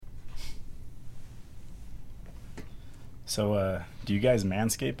So, do you guys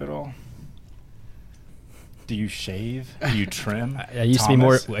manscape at all? Do you shave? Do you trim? I used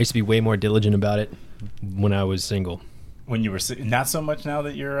to be way more diligent about it when I was single. When you were not so much now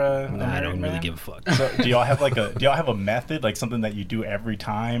that you're a married I don't really man? give a fuck. So do y'all have a method, like something that you do every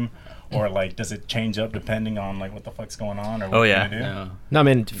time, or like does it change up depending on like what the fuck's going on or what you're gonna do? No,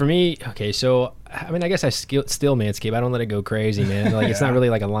 man. For me, okay. So I mean, I guess I still manscape. I don't let it go crazy, man. Like it's not really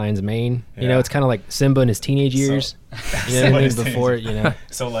like a lion's mane. You know, it's kind of like Simba in his teenage years. You know what I mean? Before, you know.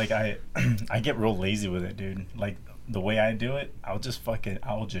 So like I get real lazy with it, dude. Like the way I do it, I'll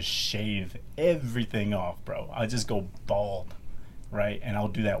just shave everything off, bro. I'll just go bald. Right, and I'll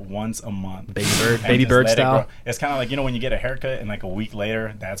do that once a month. Baby bird style. It's kind of like, you know, when you get a haircut and like a week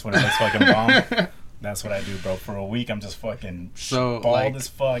later, that's when it looks fucking bomb. That's what I do, bro. For a week, I'm just fucking bald as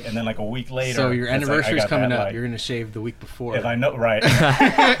fuck, and then like a week later. So your anniversary's coming up. You're gonna shave the week before. If I know, right?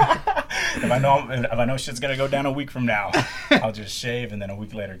 if I know shit's gonna go down a week from now, I'll just shave, and then a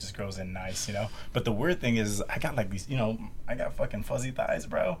week later, it just grows in nice, you know. But the weird thing is, I got like these, you know, I got fucking fuzzy thighs,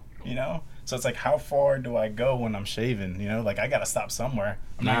 bro. You know. So it's like, how far do I go when I'm shaving? You know, like I gotta stop somewhere.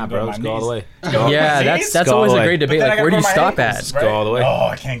 Nah, bro, just go all the way. Yeah, that's always a great debate. Like, where do you stop at? Right? Go all the way. Oh,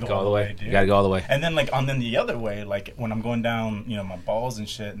 I can't go all the way, dude. You gotta go all the way. And then like then the other way, like when I'm going down, you know, my balls and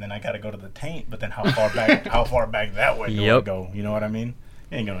shit, and then I gotta go to the taint. But then how far back that way do I go? You know what I mean?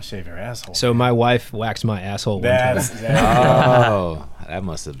 You ain't gonna shave your asshole. So my wife waxed my asshole one time. Oh, that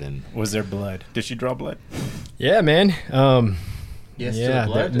must have been. Was there blood? Did she draw blood? Yeah, man. Yes, yeah,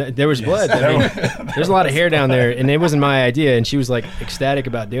 blood? there was blood. I mean, there's a lot of hair down there, and it wasn't my idea. And she was like ecstatic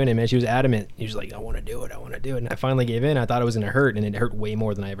about doing it, man. She was adamant. She was like, "I want to do it. I want to do it." And I finally gave in. I thought it was gonna hurt, and it hurt way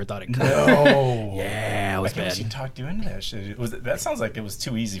more than I ever thought it could. No. Yeah, it was bad. She talked you into that shit. That sounds like it was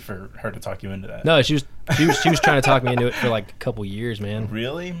too easy for her to talk you into that. No, she was trying to talk me into it for like a couple years, man.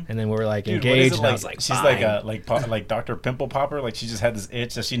 Really? And then we were like engaged, and I was like, she's fine. like Dr. Pimple Popper. Like she just had this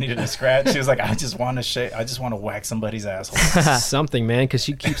itch that she needed to scratch. She was like, I just want to shave. I just want to whack somebody's asshole. Something, man, because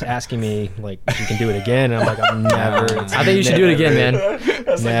she keeps asking me like if you can do it again, and I'm like, I'm never. I think you should do it again, man.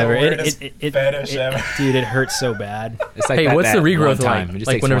 That's Never. Like the fetish ever. Dude, it hurts so bad. It's like Hey, what's the regrowth time. like?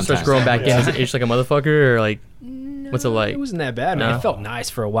 Like whenever it starts growing back in, is it itch like a motherfucker, or like what's it like? It wasn't that bad, man. No. It felt nice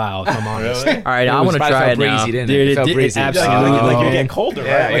for a while, if I'm honest. Really? All right, I want to try it now. Dude, it absolutely. Like you get colder,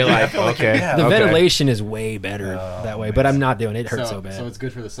 Yeah, right? you're I like, feel okay. The ventilation is way better that way, but I'm not doing it. It hurts so bad. So it's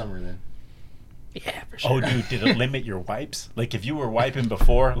good for the summer then. Yeah, for sure. Oh, dude, did it limit your wipes? Like, if you were wiping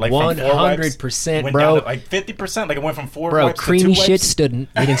before, like 100%, went bro. down to, like 50%, like it went from 4 Bro, wipes to 2 creamy wipes? shit didn't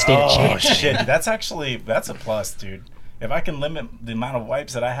stand a chance. Oh shit, that's a plus, dude. If I can limit the amount of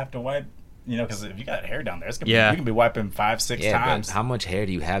wipes that I have to wipe, you know, because if you got hair down there, it's gonna be, you can be wiping 5-6 times. But how much hair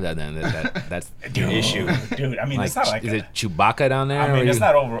do you have then? That's dude, the issue. Dude, I mean, Like, it's not like is it Chewbacca down there? I mean, it's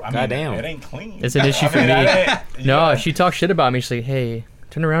not over. I mean, Goddamn. it ain't clean. It's an issue for me. No, she talks shit about me. She's like, "Hey,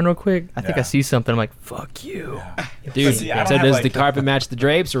 turn around real quick. I think I see something." I'm like, "Fuck you." Dude, See, so does the carpet match the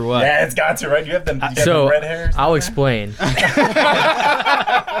drapes or what? Yeah, it's got to, right? You have the red hairs. I'll explain.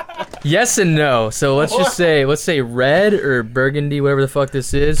 Yes and no. So let's say red or burgundy, whatever the fuck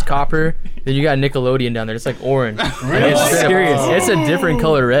this is, copper. Then you got Nickelodeon down there. It's like orange. Really? It's serious. It's a different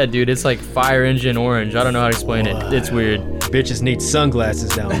color red, dude. It's like fire engine orange. I don't know how to explain it. It's weird. Bitches need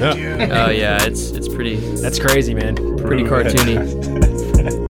sunglasses down there. Oh yeah, it's pretty. That's crazy, man. Pretty cartoony.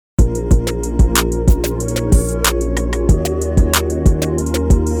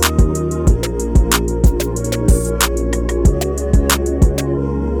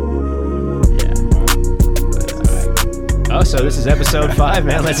 So this is episode 5,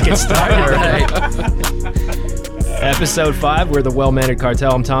 man. Let's get started. Episode 5, we're the Well-Mannered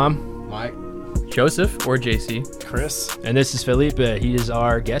Cartel. I'm Tom. Mike. Joseph or JC. Chris. And this is Felipe. He is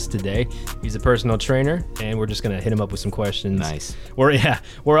our guest today. He's a personal trainer, and we're just going to hit him up with some questions. Nice.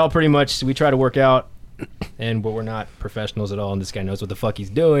 We're all pretty much, we try to work out, but we're not professionals at all, and this guy knows what the fuck he's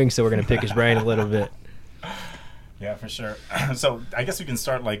doing, so we're going to pick his brain a little bit. Yeah, for sure. So I guess we can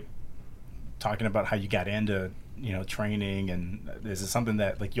start like talking about how you got into, you know, training, and is it something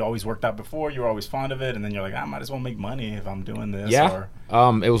that like you always worked out before, you were always fond of it, and then you're like, I might as well make money if I'm doing this? Yeah.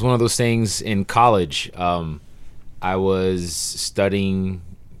 It was one of those things in college. I was studying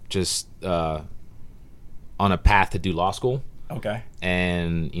just on a path to do law school. Okay.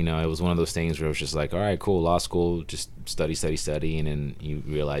 And, you know, it was one of those things where it was just like, all right, cool, law school, just study, and then you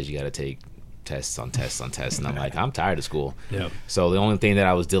realize you got to take tests on tests on tests, and I'm like, I'm tired of school. Yeah. So the only thing that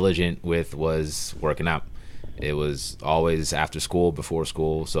I was diligent with was working out. It was always after school, before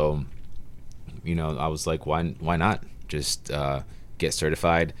school. So, you know, I was like, why not just get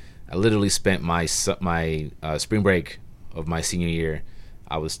certified? I literally spent my spring break of my senior year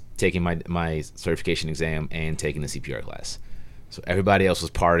I was taking my certification exam and taking the CPR class. So everybody else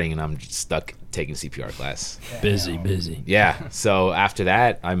was partying, and I'm just stuck taking CPR class. Busy. Yeah. So after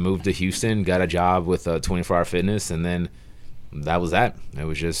that, I moved to Houston, got a job with 24 Hour Fitness, and then that was that. It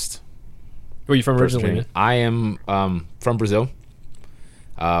was just. Where are you from originally, man? I am from Brazil.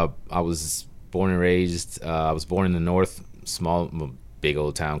 I was born and raised. I was born in the north, big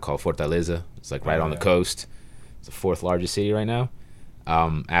old town called Fortaleza. It's like right on the coast. It's the 4th largest city right now.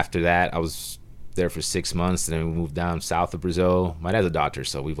 After that, I was there for 6 months, and then we moved down south of Brazil. My dad's a doctor,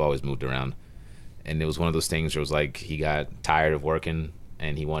 so we've always moved around. And it was one of those things where it was like he got tired of working,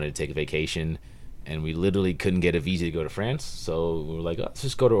 and he wanted to take a vacation. And we literally couldn't get a visa to go to France, so we were like, let's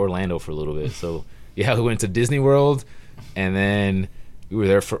just go to Orlando for a little bit. So yeah, we went to Disney World, and then we were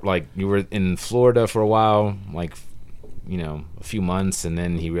there for we were in Florida for a while, a few months, and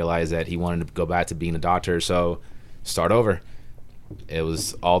then he realized that he wanted to go back to being a doctor, so start over. It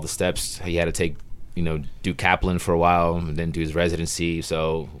was all the steps he had to take, do Kaplan for a while, and then do his residency.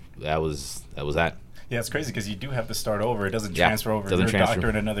 So that was that. Yeah, it's crazy because you do have to start over. It doesn't transfer over. If you're a doctor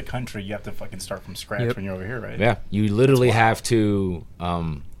in another country, you have to fucking start from scratch when you're over here, right? Yeah, you literally have to,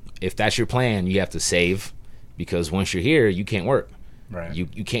 if that's your plan, you have to save, because once you're here, you can't work. Right.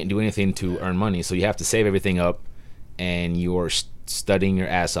 You can't do anything to earn money, so you have to save everything up, and you're studying your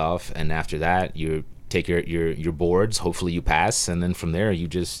ass off, and after that, you take your boards. Hopefully you pass, and then from there, you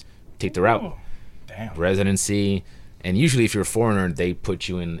just take the route. Ooh, damn. Residency, and usually if you're a foreigner, they put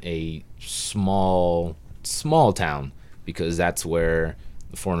you in a small town, because that's where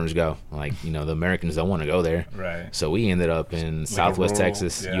the foreigners go. The Americans don't want to go there. Right. So we ended up in Southwest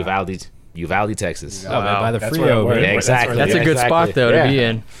Texas, Uvalde, Texas. Oh, wow. By the That's Frio. where Yeah, exactly. That's a good spot though to be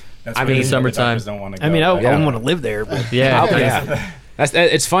in. That's I where mean, the summertime. doctors don't want to go. I mean, I wouldn't want to live there, but Yeah.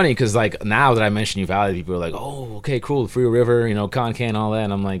 It's funny because now that I mention Uvalde, people are like, "Oh, okay, cool, Frio River, Concan, all that,"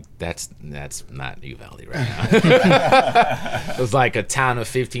 and I'm like, "That's not Uvalde right now." It was like a town of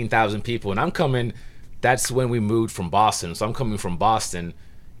 15,000 people, and I'm coming. That's when we moved from Boston, so I'm coming from Boston,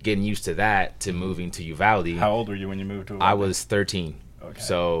 getting used to that, to moving to Uvalde. How old were you when you moved to Uvalde? I was 13. Okay.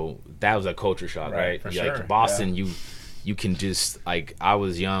 So that was a culture shock, right? For sure. Boston, you can just I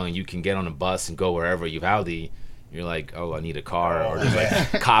was young, you can get on a bus and go wherever. Uvalde, you're like, oh, I need a car, or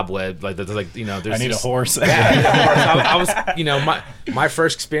there's cobweb, there's I need a horse. Yeah, I was, my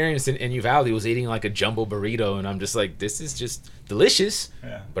first experience in Uvalde was eating like a jumbo burrito, and I'm just like, this is just delicious,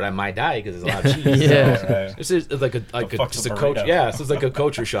 but I might die because there's a lot of cheese. Right. This is just a culture. Yeah, so it's like a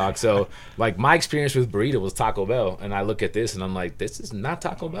culture shock. So my experience with burrito was Taco Bell, and I look at this and I'm like, this is not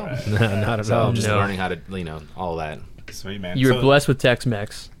Taco Bell. Right. no, not at So all. I'm just No. learning how to, all that. Sweet, man. You were blessed with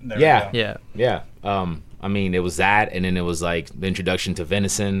Tex-Mex. There we Yeah. go. Yeah. It was that, and then it was like the introduction to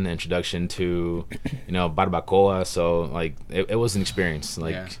venison, introduction to, barbacoa. So it was an experience.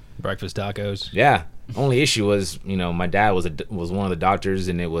 Breakfast tacos. Yeah. Only issue was, my dad was one of the doctors,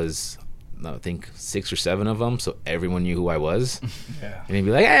 and it was, I think, 6 or 7 of them. So everyone knew who I was. Yeah. And he'd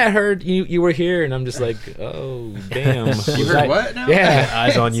be like, "Hey, I heard you were here," and I'm just like, "Oh, damn." You heard what now? Yeah.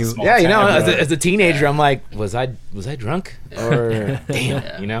 Eyes on you. Small Yeah, town, bro. as a teenager, I'm like, was I drunk, or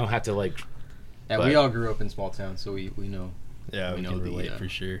damn, Yeah. had to Yeah, But- we all grew up in small towns, so we know. Yeah, we know can the, relate for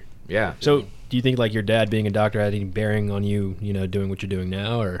sure. yeah. So, do you think your dad being a doctor had any bearing on you, doing what you're doing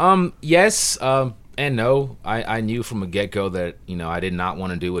now, or? Yes, and no. I knew from a get go that I did not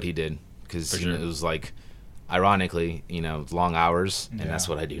want to do what he did, because sure. it was ironically, long hours, and Yeah. that's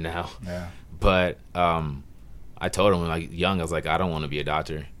what I do now. Yeah. But I told him young, I was like, I don't want to be a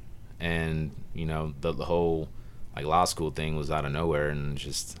doctor, and the whole law school thing was out of nowhere, and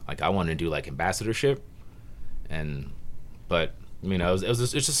just I wanted to do ambassadorship, but it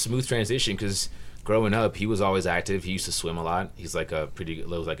was just a smooth transition, because growing up he was always active. He used to swim a lot. He's a pretty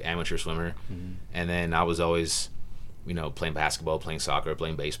amateur swimmer, and then I was always playing basketball, playing soccer,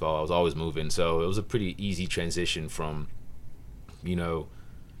 playing baseball. I was always moving, so it was a pretty easy transition from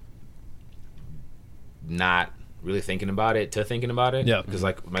not really thinking about it to thinking about it. Yeah. Because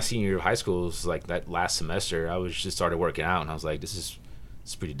my senior year of high school was that last semester, I was just started working out, and I was like, this is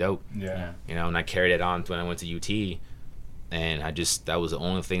pretty dope. Yeah. And I carried it on when I went to UT, and that was the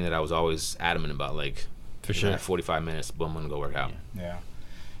only thing that I was always adamant about. For sure. 45 minutes, boom, I'm gonna go work out. Yeah.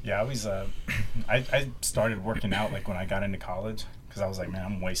 Yeah, I always I started working out when I got into college, because I was like, man,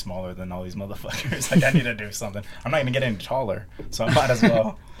 I'm way smaller than all these motherfuckers. I need to do something. I'm not gonna get any taller, so I might as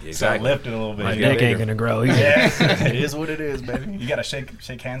well. Exactly. So I lifted a little bit. Might Your get dick ain't bigger. gonna grow either. Yeah, it is what it is, baby. You gotta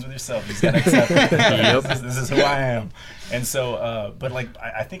shake hands with yourself. You just gotta accept it. Yep. This is who I am. And so, but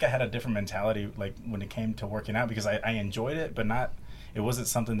I think I had a different mentality when it came to working out, because I enjoyed it, but not. it wasn't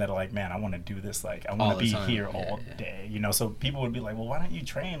something that like, man, I want to do this. Like, I All want to the be time. here Yeah, all yeah. day, you know? So people would be like, well, why don't you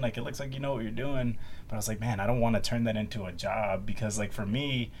train? Like, it looks like you know what you're doing. But I was like, man, I don't want to turn that into a job, because like for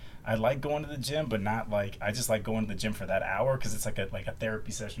me, I like going to the gym, but not like, I just like going to the gym for that hour, because it's like a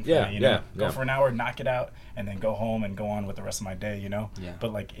therapy session for Yeah, me, you know? yeah, Go yeah. for an hour, knock it out, and then go home and go on with the rest of my day, you know? Yeah.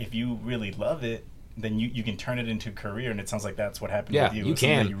 But like, if you really love it, then you can turn it into a career, and it sounds like that's what happened Yeah, with you. you It's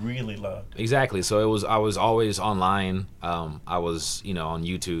something can. that you really loved. Exactly. So I was always online. I was, on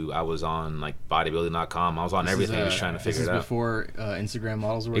YouTube. I was on like bodybuilding.com. I was on everything. I was trying to figure this it is out. before Instagram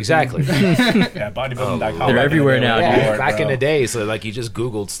models were Exactly. Yeah, bodybuilding.com. They're back in the everywhere day now, was dude. hard, Back in bro. the day, so like you just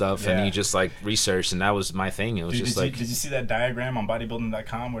Googled stuff Yeah. and you just like researched, and that was my thing. It was Dude, just did like, you see that diagram on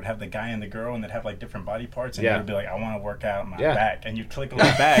bodybuilding.com where it'd have the guy and the girl, and they'd have like different body parts, and Yeah. they would be like, I want to work out my Yeah. back, and you click on the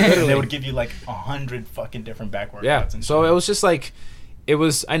back, and they would give you like 100 fucking different back workouts. yeah. And So shit. it was just like, it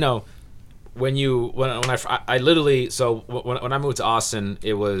was. I know when I literally, so when I moved to Austin,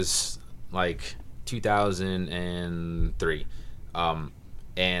 it was like 2003,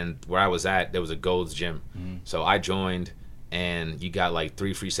 and where I was at, there was a Gold's Gym, so I joined, and you got like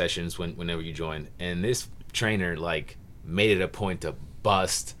 3 free sessions whenever you joined, and this trainer like made it a point to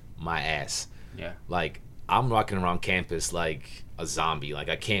bust my ass. Yeah. Like, I'm walking around campus like a zombie. Like,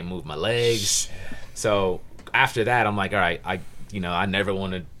 I can't move my legs. So after that, I'm like, all right, I never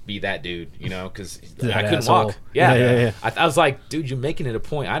want to be that dude, because That I couldn't asshole. walk. Yeah. Yeah. I was like, dude, you're making it a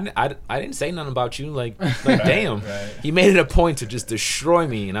point. I didn't say nothing about you. Like damn. right. He made it a point to just destroy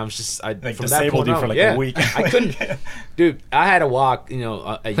me, and I was just, like from that disabled point you on, for like yeah, a week. I couldn't, dude. I had to walk. At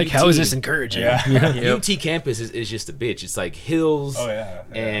Like, UT, how is this encouraging? Yeah. UT campus is just a bitch. It's like hills. Oh, yeah.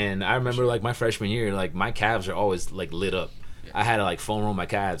 And I remember like my freshman year, like my calves are always like lit up. I had to like foam roll my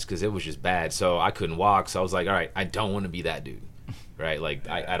calves because it was just bad. So I couldn't walk. So I was like, all right, I don't want to be that dude. Right? Like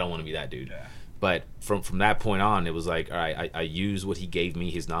I don't want to be that dude. Yeah. But from that point on, it was like, all right, I used what he gave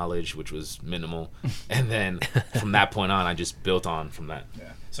me, his knowledge, which was minimal. And then from that point on, I just built on from that.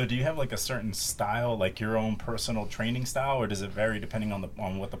 Yeah. So do you have like a certain style, like your own personal training style, or does it vary depending on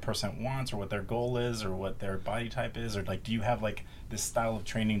what the person wants, or what their goal is, or what their body type is, or like do you have like this style of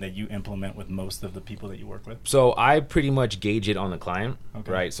training that you implement with most of the people that you work with? So I pretty much gauge it on the client,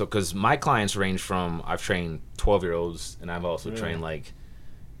 Okay. right? So because my clients range from, I've trained 12-year-olds, and I've also Really? trained like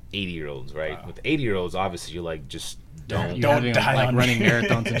 80-year-olds, right? Wow. With 80-year-olds, obviously you're like, just don't. You're having, die like on running me.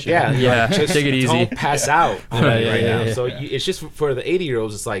 marathons and shit. Yeah, Yeah, like, just take it easy. Don't pass out right Yeah. now. So it's just for the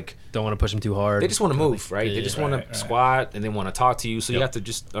 80-year-olds. It's like Don't want to push them too hard. they just want to move, right? Yeah, They just yeah. want Right, to right. squat and they want to talk to you. So you Yep. have to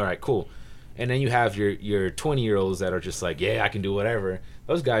just, all right, cool. And then you have your 20-year-olds that are just like, yeah, I can do whatever.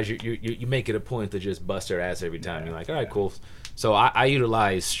 Those guys, you make it a point to just bust their ass every time. Yeah, You're like, all right, yeah. cool. So I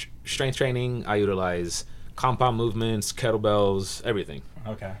utilize strength training. I utilize compound movements, kettlebells, everything.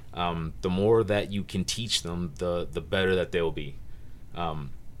 Okay. The more that you can teach them, the better that they'll be.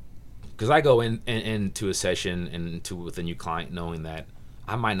 Because I go into a session and with a new client knowing that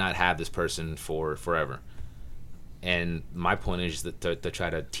I might not have this person for forever. And my point is that to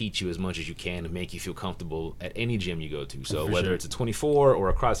try to teach you as much as you can to make you feel comfortable at any gym you go to. So For whether sure. it's a 24 or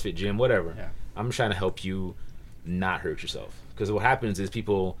a CrossFit gym, whatever, Yeah. I'm trying to help you not hurt yourself. Because what happens is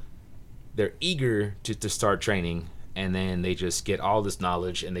people, they're eager to start training, and then they just get all this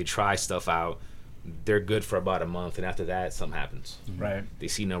knowledge and they try stuff out. They're good for about a month, and after that, something happens. Right. They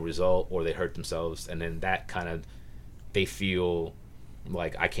see no result, or they hurt themselves, and then that kind of, they feel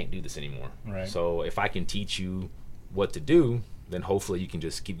like, I can't do this anymore. Right. So if I can teach you what to do, then hopefully you can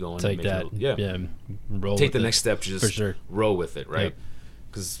just keep going. Take and make that. it, Roll take with the it. next step to just For sure. roll with it, right? Yep.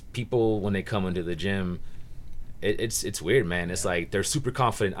 Because people, when they come into the gym, it's weird, man. It's like they're super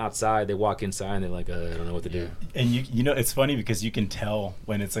confident outside. They walk inside and they're like, I don't know what to do. And you know it's funny because you can tell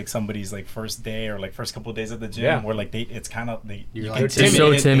when it's like somebody's like first day or like first couple of days at the gym, Yeah. where like it's kind of You're you like can timid. tell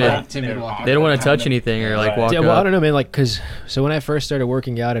They're so timid. they're walking. They don't want to kind touch of- anything or like Right. walk Yeah, up. well, I don't know, man. Like, so when I first started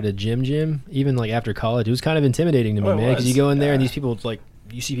working out at a gym, even like after college, it was kind of intimidating to me, Oh, it man. Because was. you go in there and Yeah. these people like.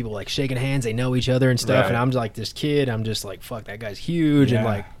 You see people like shaking hands, they know each other and stuff, Right. and I'm just like this kid. I'm just like, fuck, that guy's huge, and Yeah.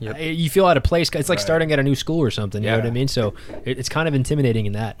 like Yep. you feel out of place. It's like Right. starting at a new school or something. You know Yeah. what I mean? So it's kind of intimidating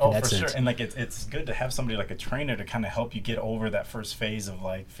in that Oh, for sense. sure. And like it's good to have somebody like a trainer to kind of help you get over that first phase of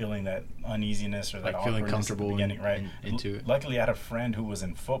like feeling that uneasiness or that Like feeling awkwardness comfortable at the beginning, in- right? into it. Luckily, I had a friend who was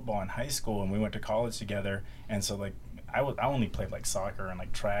in football in high school, and we went to college together. And so like I only played like soccer and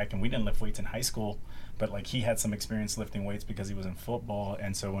like track, and we didn't lift weights in high school. But like he had some experience lifting weights because he was in football,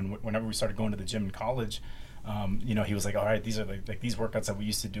 and so whenever we started going to the gym in college, he was like, all right, these are like these workouts that we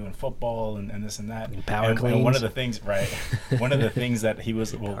used to do in football and this and that. And power and one cleans. of the things, right? One of the things that he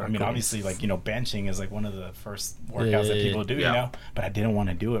was, well, Power I mean, cleans. obviously, like benching is like one of the first workouts Yeah, that yeah, people do, yeah. But I didn't want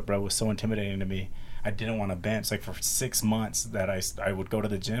to do it, bro. It was so intimidating to me. I didn't want to bench. Like for 6 months that I would go to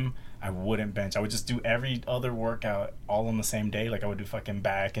the gym, I wouldn't bench. I would just do every other workout all on the same day. Like I would do fucking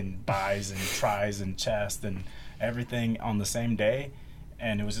back and buys and tries and chest and everything on the same day.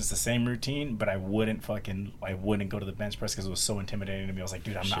 And it was just the same routine, but I wouldn't go to the bench press because it was so intimidating to me. I was like,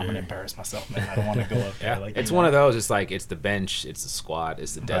 dude, I'm going to embarrass myself, man. I don't want to go up there. Like, it's one of those. It's like, it's the bench, it's the squat,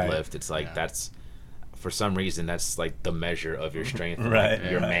 it's the deadlift. It's like, that's, for some reason, that's like the measure of your strength, and like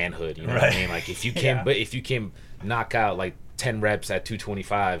your manhood. You know what I mean? Like if you can, but if you can knock out like 10 reps at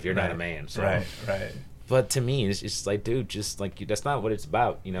 225, you're not a man. So. Right. But to me, it's just like, dude, just like, that's not what it's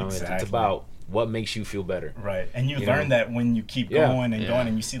about. You know, it's about what makes you feel better. Right. And you learn that when you keep going and going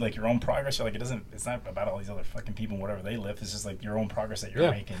and you see like your own progress, you're like, it's not about all these other fucking people and whatever they lift. It's just like your own progress that you're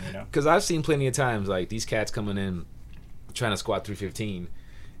making, you know? Because I've seen plenty of times like these cats coming in trying to squat 315,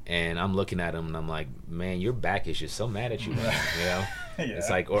 and I'm looking at them and I'm like, man, your back is just so mad at you, man. You know? It's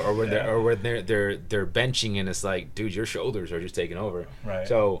like, or when they're benching and it's like, dude, your shoulders are just taking over. Right.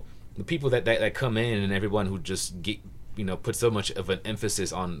 So the people that come in and everyone who just get, put so much of an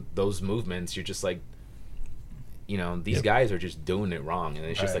emphasis on those movements, you're just like, these guys are just doing it wrong, and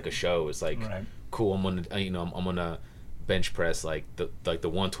it's just like a show. It's like, cool, I'm gonna bench press like the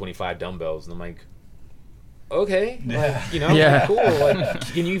 125 dumbbells, and I'm like, okay, cool. Like,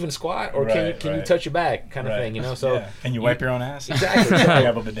 can you even squat, or can you touch your back, kind of thing, So can you wipe your own ass? Exactly. You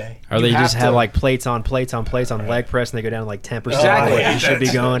have a bidet. Or they just have like plates on leg press, and they go down to like 10%. Exactly. You should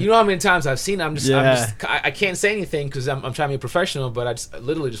be going. You know how many times I've seen? I can't say anything because I'm trying to be professional, but I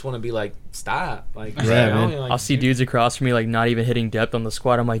literally just want to be like, stop. Like, man. I'll see dudes across from me like not even hitting depth on the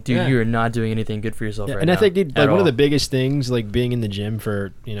squat. I'm like, dude, you are not doing anything good for yourself right now. And I think like one of the biggest things, like being in the gym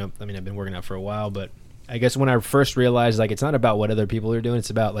for, I've been working out for a while, but I guess when I first realized, like, it's not about what other people are doing, it's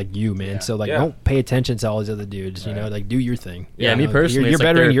about like you, man. So like, don't pay attention to all these other dudes. Like, do your thing. Yeah, me personally, you're it's like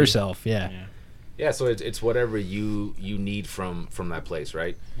bettering therapy. yourself. Yeah, so it's whatever you need from that place,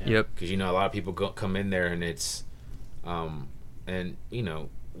 right? Yep. Because a lot of people come in there and it's, and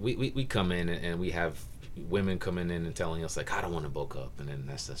we come in and we have women coming in and telling us like, I don't want to bulk up, and then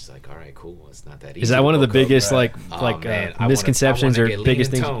that's just like, all right, cool, it's not that easy. Is that one of the biggest misconceptions or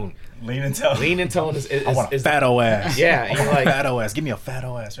biggest things? Lean and tone. Lean and tone is I want a fat ass. Yeah, I want a fat ass. Give me a fat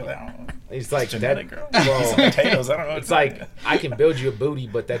ass. You're like, I don't know. It's like genetic, that, girl. well, Some potatoes. I don't know. It's like, I can build you a booty,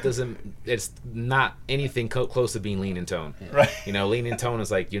 but that doesn't. It's not anything close to being lean and tone. Right. Lean and tone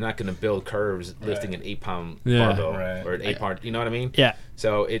is like, you're not going to build curves lifting an 8-pound barbell or an 8-pound. You know what I mean? Yeah.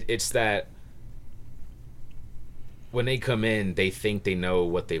 So it's that when they come in, they think they know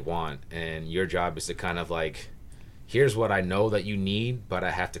what they want, and your job is to kind of like, here's what I know that you need, but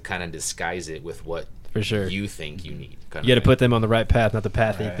I have to kind of disguise it with what for sure you think you need. You got to put them on the right path, not the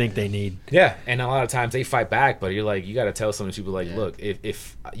path that you think they need. Yeah, and a lot of times they fight back, but you're like, you got to tell some of these people like, look,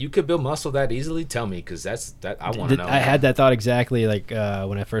 if you could build muscle that easily, tell me, because I want to know. I had that thought exactly like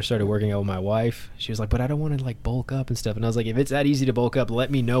when I first started working out with my wife. She was like, but I don't want to like bulk up and stuff, and I was like, if it's that easy to bulk up,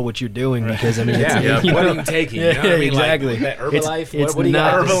 let me know what you're doing, because I mean, what are you taking? You know what I mean? Exactly. Like, that Herbalife, it's what do you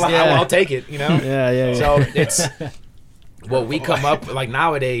got? Herbalife. I'll take it. Yeah. So it's what we come up like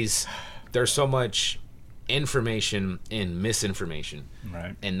nowadays. There's so much information and misinformation,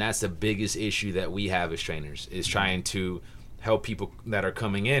 right? And that's the biggest issue that we have as trainers, is trying to help people that are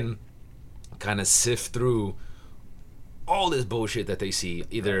coming in kind of sift through all this bullshit that they see,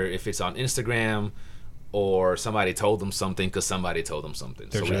 either if it's on Instagram or somebody told them something because somebody told them something.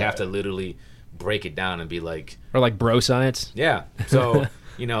 So we have to literally break it down and be like, or like bro science. Yeah. So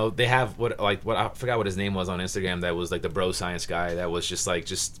they have what I forgot what his name was on Instagram, that was like the bro science guy that was just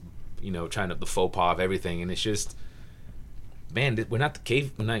trying to the faux pas of everything, and it's just, man, we're not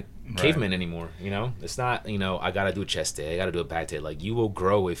cavemen anymore. It's not, I gotta do a chest day, I gotta do a back day. Like, you will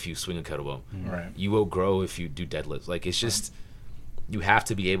grow if you swing a kettlebell. Right. You will grow if you do deadlifts. Like, it's just, you have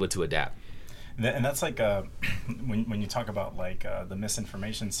to be able to adapt. And that's like when you talk about like the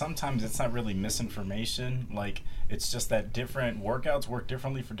misinformation, sometimes it's not really misinformation. Like, it's just that different workouts work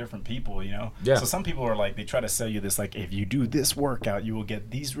differently for different people, Yeah. So some people are like, they try to sell you this, like, if you do this workout, you will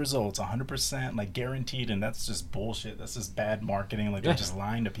get these results 100%, like, guaranteed. And that's just bullshit. That's just bad marketing. Like, they're just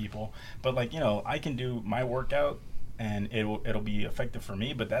lying to people. But like, I can do my workout and it'll be effective for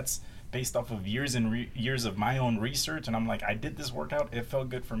me, but that's based off of years and years of my own research, and I'm like, I did this workout, it felt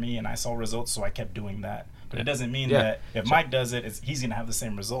good for me, and I saw results, so I kept doing that. But it doesn't mean that if Mike does it, he's gonna have the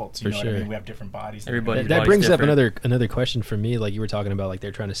same results. You know what I mean? We have different bodies. That brings up another question for me. Like, you were talking about, like,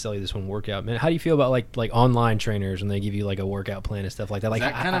 they're trying to sell you this one workout. Man, how do you feel about like online trainers when they give you like a workout plan and stuff like that? Like, is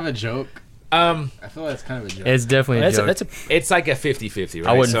that kind of a joke? I feel like it's kind of a joke. It's definitely a joke. It's like a 50-50, right?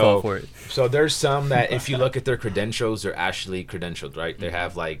 I wouldn't fall for it. So there's some that if you look at their credentials, they're actually credentialed, right? They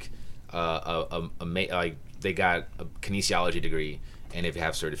have like like they got a kinesiology degree and they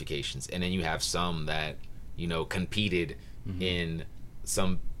have certifications, and then you have some that competed in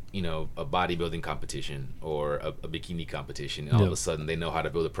some a bodybuilding competition or a bikini competition, and all of a sudden they know how to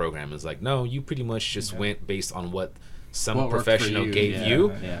build a program. It's like, no, you pretty much just went based on what some professional gave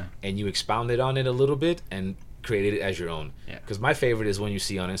you, and you expounded on it a little bit and created it as your own. Because my favorite is when you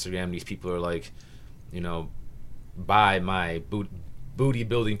see on Instagram these people are like, buy my booty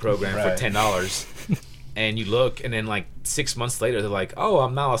building program for $10, and you look, and then like 6 months later they're like, oh,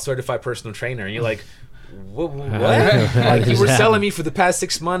 I'm now a certified personal trainer, and you're like, what? Like, you were selling me for the past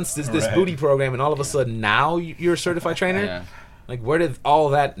 6 months this booty program, and all of a sudden now you're a certified trainer. Like, where did all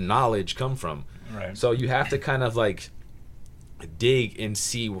that knowledge come from? So you have to kind of like dig and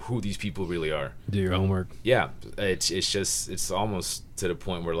see who these people really are. Do your homework. It's almost to the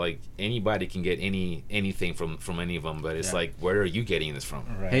point where like anybody can get anything from any of them, but it's like, where are you getting this from?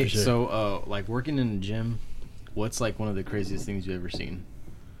 Hey, so like working in the gym, what's like one of the craziest things you've ever seen?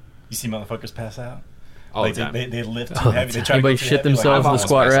 You see motherfuckers pass out. All like the time. They lift too heavy. They try Anybody to go too shit heavy, themselves in the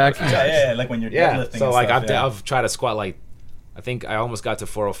squat rack? Yeah, like when you're deadlifting. So like stuff, I've tried to squat, like I think I almost got to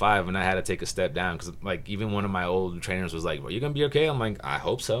 405 and I had to take a step down because like even one of my old trainers was like, "Well, you gonna be okay?" I'm like, "I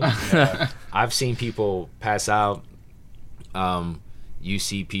hope so." I've seen people pass out. You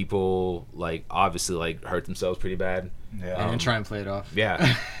see people like obviously like hurt themselves pretty bad. And try and play it off.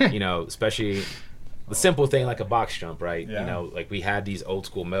 Especially the simple thing like a box jump, right? Like we had these old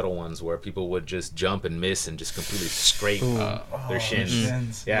school metal ones where people would just jump and miss and just completely scrape their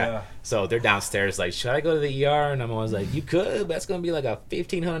shins. So they're downstairs like, should I go to the ER? And I'm always like, you could, but that's gonna be like a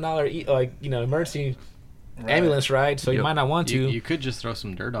 $1,500 emergency ambulance ride, so you might not want to. You could just throw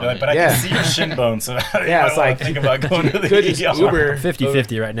some dirt on it. But I can see your shin bone, so it's like think about going to the could just ER. Uber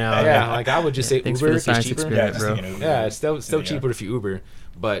 50-50 right now. Like I would just say Thanks Uber. for the It's science cheaper. experiment, bro. It's still cheaper if you Uber,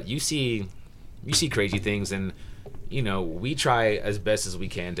 but you see crazy things, and we try as best as we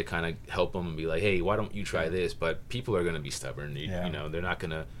can to kind of help them and be like, hey, why don't you try this? But people are going to be stubborn. They're not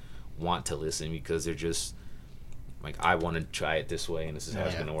going to want to listen because they're just like, I want to try it this way and this is how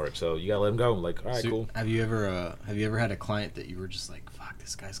it's going to work. So you got to let them go. I'm like, all right, cool. Have you ever had a client that you were just like, fuck,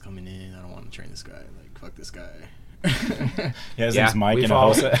 this guy's coming in, I don't want to train this guy, like, fuck this guy? His name's Mike, we've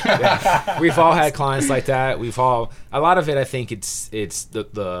all had clients like that. A lot of it, I think it's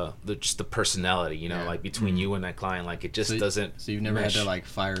the just the personality, like between you and that client, like it just doesn't. So you've never mesh. had to like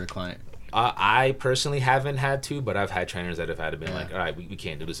fire a client? I personally haven't had to, but I've had trainers that have had to be like, all right, we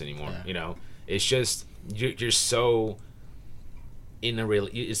can't do this anymore. It's just you're so in a real.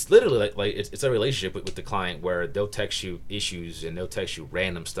 It's literally like it's a relationship with the client where they'll text you issues and they'll text you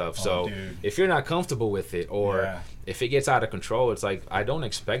random stuff. So if you're not comfortable with it, or if it gets out of control, it's like, I don't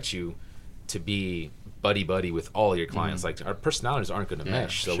expect you to be buddy with all your clients. Like, our personalities aren't going to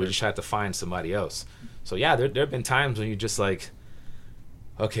mesh, so we just have to find somebody else. So there have been times when you're just like,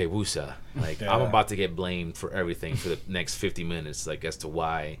 okay, woosah, like I'm about to get blamed for everything for the next 50 minutes, like as to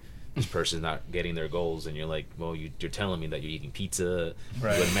why this person's not getting their goals, and you're like, well, you're telling me that you're eating pizza, you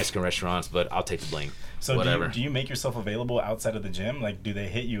go to Mexican restaurants, but I'll take the blame. So whatever. Do you make yourself available outside of the gym? Like, do they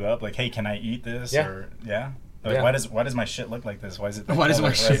hit you up like, hey, can I eat this? Or like, why does my shit look like this? Why is it? Why does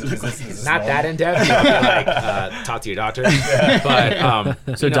my shit look like this? Not that in depth. Like, talk to your doctor.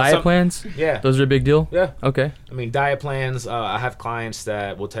 But so diet plans. Those are a big deal. Yeah. Okay. I mean, diet plans. I have clients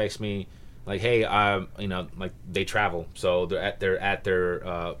that will text me like, hey, like they travel, so they're at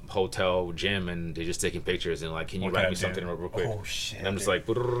their hotel gym, and they're just taking pictures, and like, can you write me something real quick? Oh shit! And I'm just like,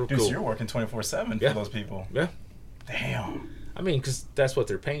 cool. Dude, so you're working 24/7 for those people. Yeah. Damn. I mean, because that's what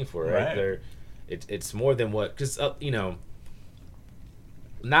they're paying for, right? It's more than what, because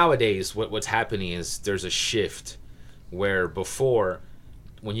nowadays what's happening is there's a shift where before,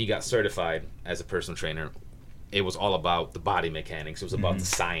 when you got certified as a personal trainer, it was all about the body mechanics. It was about the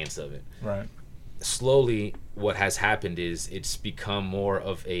science of it. Right. Slowly, what has happened is it's become more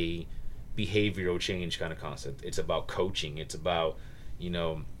of a behavioral change kind of concept. It's about coaching. It's about,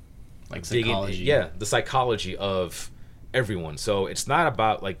 like psychology. The psychology of everyone. So it's not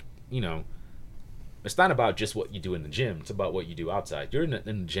about like, it's not about just what you do in the gym. It's about what you do outside. You're in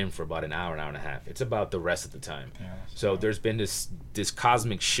the gym for about an hour and a half. It's about the rest of the time. So there's been this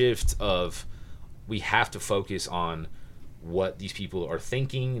cosmic shift of, we have to focus on what these people are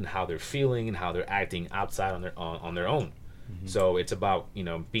thinking and how they're feeling and how they're acting outside on their own. So it's about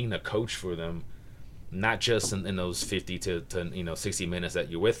being a coach for them, not just in those 50 to 60 minutes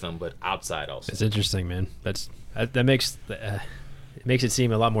that you're with them, but outside also. It's interesting, man. That makes it makes it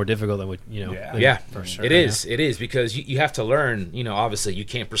seem a lot more difficult than what for sure. It is because you have to learn. Obviously you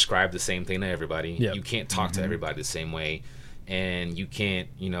can't prescribe the same thing to everybody. You can't talk to everybody the same way. and you can't,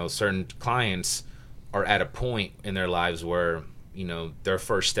 certain clients are at a point in their lives where, their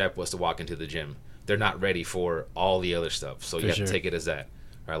first step was to walk into the gym. They're not ready for all the other stuff. So you have to take it as that.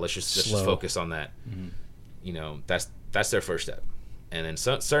 All right, let's just focus on that. That's their first step. And then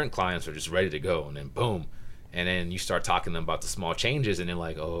certain clients are just ready to go, and then boom. And then you start talking to them about the small changes, and they're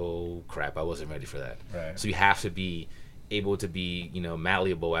like, oh, crap, I wasn't ready for that. Right. So you have to be able to be,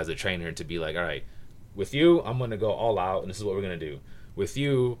 malleable as a trainer to be like, all right, with you, I'm going to go all out, and this is what we're going to do. With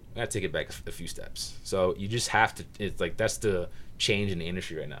you, I got to take it back a few steps. So you just have to, it's like, that's the change in the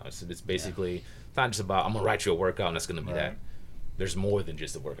industry right now. It's basically, it's not just about, I'm going to write you a workout, and that's going to be that. There's more than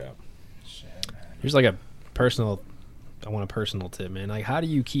just a workout. Shit, man. Here's like a personal tip, man. Like, how do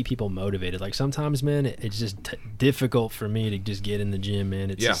you keep people motivated? Like, sometimes, man, it's just difficult for me to just get in the gym,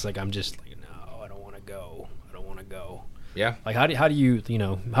 man. It's just like, I'm just like, no, I don't want to go. Yeah. Like, how do you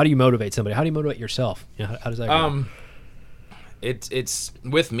motivate somebody? How do you motivate yourself? How does that go? It's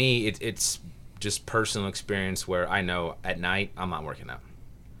with me, it's just personal experience where I know at night I'm not working out,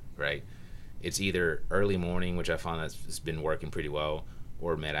 right? It's either early morning, which I found that's been working pretty well,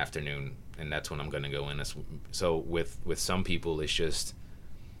 or mid-afternoon, and that's when I'm going to go in. So with some people, it's just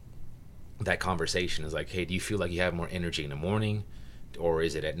that conversation is like, hey, do you feel like you have more energy in the morning, or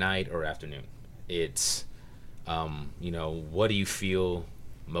is it at night or afternoon? It's, what do you feel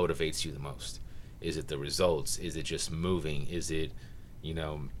motivates you the most? Is it the results? Is it just moving? Is it,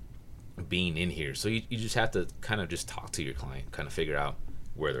 being in here? So you just have to kind of just talk to your client, kind of figure out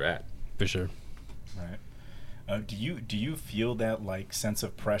where they're at. For sure. Right. Do you feel that like sense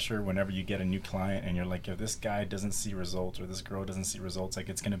of pressure whenever you get a new client and you're like, if this guy doesn't see results or this girl doesn't see results, like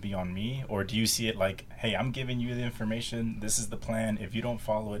it's gonna be on me? Or do you see it like, hey, I'm giving you the information, this is the plan, if you don't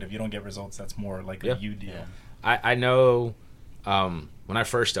follow it, if you don't get results, that's more like a you deal? I know when I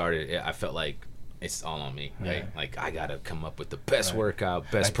first started, I felt like it's all on me, right? Like, I gotta come up with the best workout,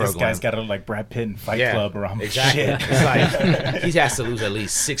 best like program. This guy's gotta look like Brad Pitt in Fight Club, or I'm exactly. shit. It's like he has to lose at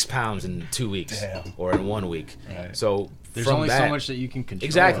least 6 pounds in 2 weeks or in 1 week. Right. So there's from only that, so much that you can control.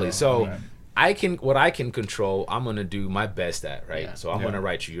 Exactly. So what I can control, I'm gonna do my best at, right? Yeah. So I'm gonna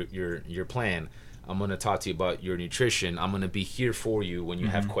write you your plan. I'm gonna talk to you about your nutrition. I'm gonna be here for you when you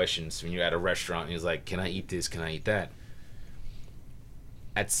have questions. When you're at a restaurant and he's like, can I eat this? Can I eat that?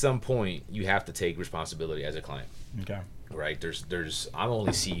 At some point, you have to take responsibility as a client. Okay. Right? I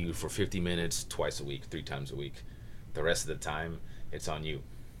only see you for 50 minutes twice a week, 3 times a week. The rest of the time, it's on you.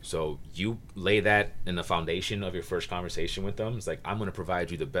 So you lay that in the foundation of your first conversation with them. It's like, I'm going to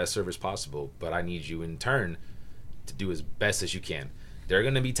provide you the best service possible, but I need you in turn to do as best as you can. There are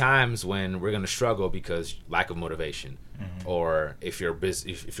going to be times when we're going to struggle because lack of motivation, or if you're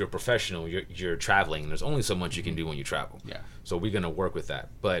if you're a professional, you're traveling. There's only so much you can do when you travel. Yeah. So we're going to work with that.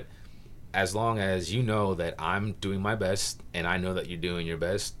 But as long as you know that I'm doing my best and I know that you're doing your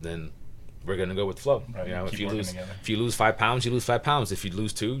best, then we're going to go with flow. Right. If you lose 5 pounds, you lose 5 pounds. If you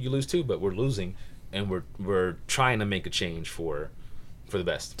lose 2, you lose 2. But we're losing, and we're trying to make a change for the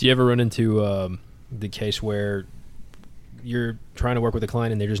best. Do you ever run into the case where you're trying to work with a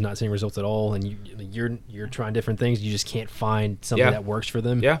client and they're just not seeing results at all, and you're trying different things, you just can't find something that works for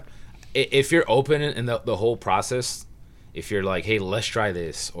them? Yeah. If you're open in the whole process, if you're like, hey, let's try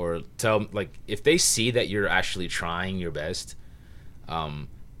this, or if they see that you're actually trying your best,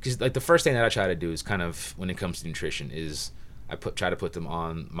 because like the first thing that I try to do is kind of, when it comes to nutrition, is I try to put them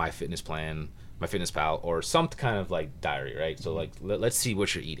on my fitness plan, my fitness pal, or some kind of like diary, right? So like let's see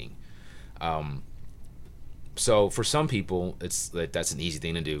what you're eating. So for some people, it's like that's an easy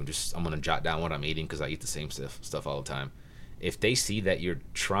thing to do. Just, I'm gonna jot down what I'm eating because I eat the same stuff all the time. If they see that you're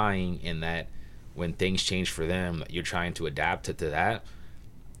trying, and that when things change for them, you're trying to adapt to that,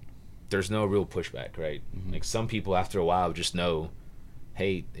 there's no real pushback, right? Like, some people after a while just know,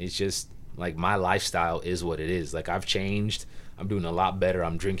 hey, it's just like my lifestyle is what it is. Like, I've changed. I'm doing a lot better.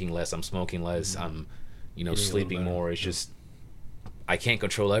 I'm drinking less. I'm smoking less. I'm, sleeping more. It's just, I can't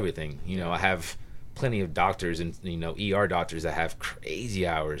control everything. I have plenty of doctors and ER doctors that have crazy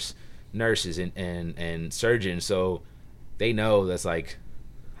hours, nurses and surgeons, so they know that's like,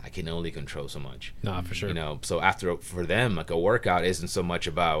 I can only control so much. Nah, for sure. So for them, like, a workout isn't so much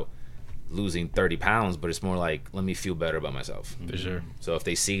about losing 30 pounds, but it's more like, let me feel better about myself. For sure. So if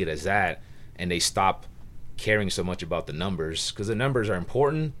they see it as that, and they stop caring so much about the numbers, because the numbers are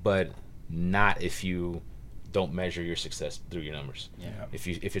important, but not if you don't measure your success through your numbers. Yeah.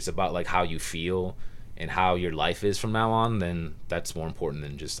 If it's about like how you feel and how your life is from now on, then that's more important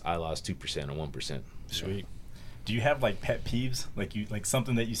than just I lost 2% or 1%. Sweet. Do you have like pet peeves, like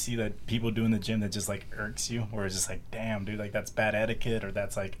something that you see that people do in the gym that just like irks you, or it's just like, damn, dude, like that's bad etiquette, or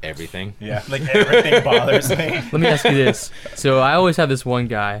that's like Everything. Yeah, like everything bothers me. Let me ask you this. So I always have this one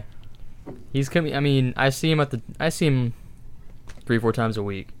guy. He's coming. I mean, I see him 3-4 times a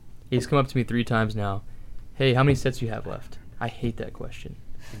week. He's come up to me 3 times now. Hey, how many sets do you have left? I hate that question.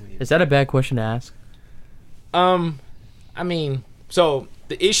 Is that a bad question to ask? I mean, so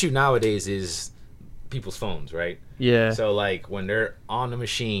the issue nowadays is people's phones, right? Yeah. So like when they're on the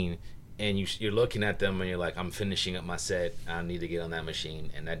machine and you're looking at them and you're like, I'm finishing up my set, I need to get on that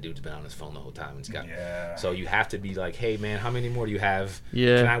machine, and that dude's been on his phone the whole time. So you have to be like, hey man, how many more do you have?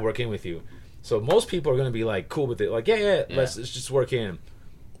 Yeah. Can I work in with you? So most people are gonna be like cool with it, like yeah. Let's just work in.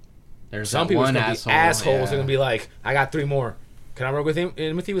 There's some that people are one gonna asshole, be assholes. They're gonna be like, I got 3 more. Can I work with him?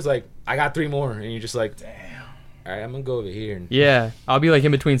 And with you was like, I got 3 more, and you're just like, damn. All right, I'm gonna go over here. And Yeah, I'll be like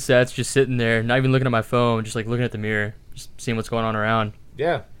in between sets, just sitting there, not even looking at my phone, just like looking at the mirror, just seeing what's going on around.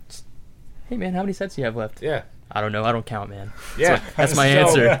 yeah, Hey man, how many sets do you have left? yeah. I don't know. I don't count, man. Yeah, That's my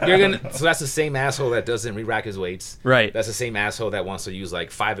answer. So that's the same asshole that doesn't re-rack his weights. Right. That's the same asshole that wants to use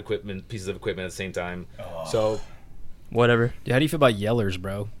like 5 pieces of equipment at the same time. So Whatever. How do you feel about yellers,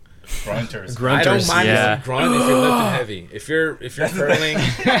 bro? Grunters. I don't mind yeah. if you grunt if you're lifting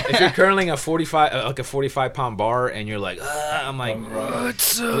heavy. If you're curling a 45-pound bar and you're like, I'm like,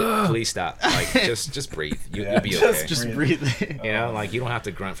 please stop. Like just breathe. You'll be okay. Just breathe. You know, like you don't have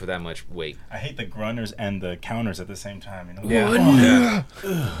to grunt for that much weight. I hate the grunters and the counters at the same time. You know? Yeah.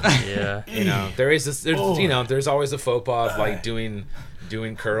 Yeah. You know, there's always a faux pas of like doing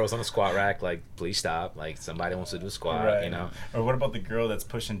curls on a squat rack. Like, please stop. Like, somebody wants to do a squat. Right. You know. Or what about the girl that's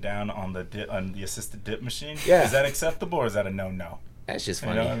pushing down on the assisted dip machine? Yeah. Is that acceptable or is that a no? That's just You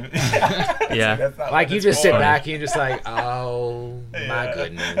funny. know what I mean? Yeah. That's not Like what you it's just sit for. back and you're just like, oh my Yeah.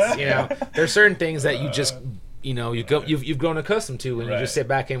 goodness. You know, there's certain things that you just, you know, you've grown accustomed to, and you Right. just sit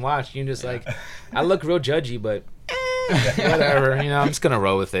back and watch. You're just like, I look real judgy, but whatever. You know, I'm just gonna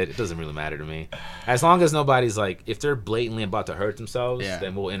roll with it. It doesn't really matter to me, as long as nobody's like, if they're blatantly about to hurt themselves, Yeah.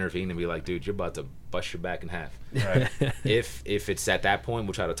 then we'll intervene and be like, dude, you're about to bust your back in half. Right. If it's at that point,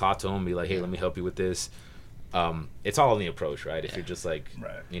 we'll try to talk to them, be like, hey, let me help you with this. It's all in the approach, right? If you're just like,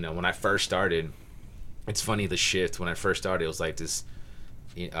 Right. you know, when I first started, it's funny, the shift when I first started, it was like this.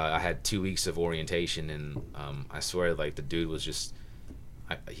 I had 2 weeks of orientation, and I swear, like the dude was just,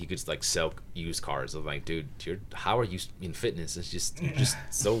 he could like sell used cars. I'm like, dude, how are you in fitness? It's just you're just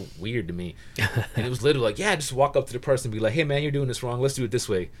so weird to me. And it was literally like, yeah, just walk up to the person and be like, hey man, you're doing this wrong. Let's do it this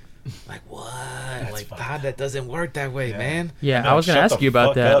way. Like, what? Like, fucked God, that doesn't work that way, man. Yeah, No, I was gonna shut ask the you about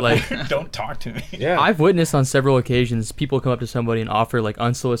fuck that. up. Like, don't talk to me. Yeah. I've witnessed on several occasions people come up to somebody and offer like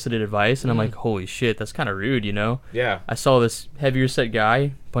unsolicited advice, and I'm like, holy shit, that's kind of rude, you know? Yeah. I saw this heavier set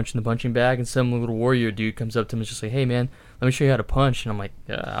guy punching the punching bag, and some little warrior dude comes up to him and is just like, hey man, let me show you how to punch. And I'm like,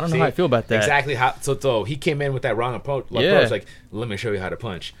 I don't know how I feel about that. Exactly how. So he came in with that wrong approach. Yeah. Like, let me show you how to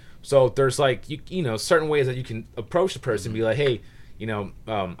punch. So there's like you know certain ways that you can approach the person and be like, hey, you know,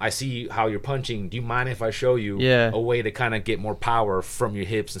 I see how you're punching. Do you mind if I show you Yeah. a way to kind of get more power from your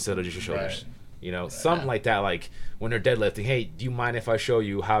hips instead of just your shoulders? Right. You know, something like that. Like when they're deadlifting, hey, do you mind if I show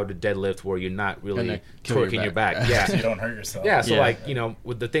you how to deadlift where you're not really Gonna kill your twerking your back. back? Yeah. So you don't hurt yourself. Yeah, so Yeah. like, you know,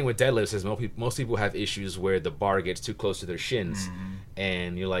 with the thing with deadlifts is most people have issues where the bar gets too close to their shins,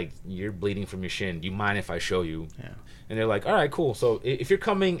 and you're like, you're bleeding from your shin. Do you mind if I show you? Yeah. And they're like, all right, cool. So if you're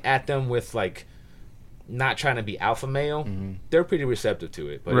coming at them with like not trying to be alpha male, they're pretty receptive to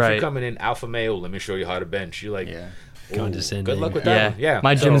it. But if Right. you're coming in alpha male, let me show you how to bench. You're like, Yeah. "Ooh, Condescending. good luck with Yeah. that. One." Yeah,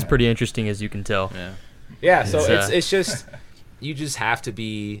 My gym So- is pretty interesting, as you can tell. Yeah. Yeah, so It's, it's just, you just have to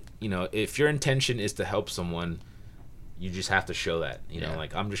be, you know, if your intention is to help someone, you just have to show that, you know, Yeah.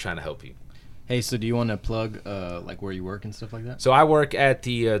 like, I'm just trying to help you. Hey, so do you want to plug like where you work and stuff like that? So I work at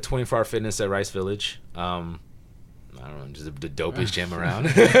the 24-hour fitness at Rice Village. I don't know, just the dopest gym around.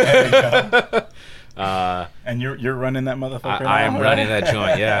 And you're running that motherfucker. I am now? running that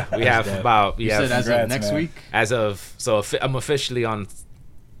joint. Yeah, we have dope. about You said as congrats, of next man. week? I'm officially on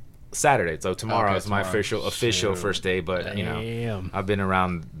Saturday. So tomorrow Okay, is my tomorrow. official Shoot. first day. But you know, Damn. I've been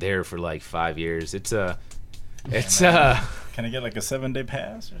around there for like 5 years. It's Can I get like a 7-day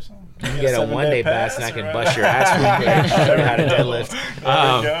pass or something? You Can I get a 7-day 1-day pass and I or can a- bust your ass real quick. Show you how to deadlift.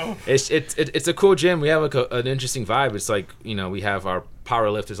 There we go. It's a cool gym. We have like an interesting vibe. It's like, you know, we have our power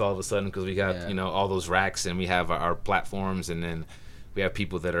lifters all of a sudden because we got, Yeah. you know, all those racks, and we have our platforms, and then we have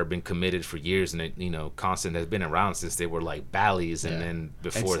people that have been committed for years, and it, you know, Constant has been around since they were like Bally's, and Yeah. then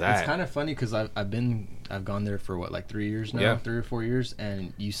before that. It's kind of funny because I've gone there for what, like 3 years now, Yeah. 3 or 4 years,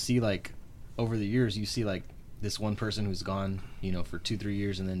 and you see like over the years you see like this one person who's gone, you know, for 2-3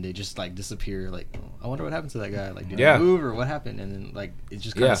 years, and then they just like disappear. Like, oh, I wonder what happened to that guy. Like, did he move or what happened? And then like it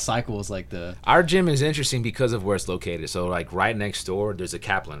just kind of cycles like the. Our gym is interesting because of where it's located. So like right next door, there's a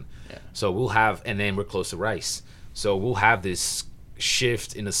Kaplan. Yeah. So we'll have, and then we're close to Rice. So we'll have this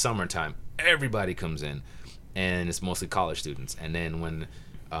shift in the summertime. Everybody comes in, and it's mostly college students. And then when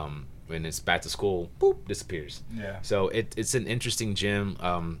it's back to school, boop, disappears. Yeah. So it's an interesting gym.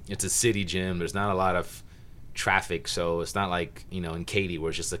 It's a city gym. There's not a lot of traffic, so it's not like, you know, in Katy where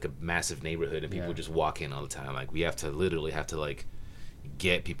it's just like a massive neighborhood and people just walk in all the time. Like we have to like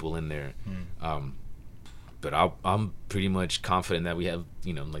get people in there. But I'm pretty much confident that we have,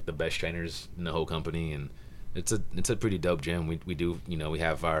 you know, like the best trainers in the whole company, and it's a pretty dope gym. We do, you know, we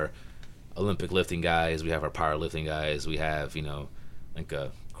have our Olympic lifting guys, we have our powerlifting guys, we have, you know, like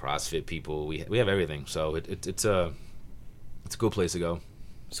a CrossFit people. We have everything. So it's a cool place to go.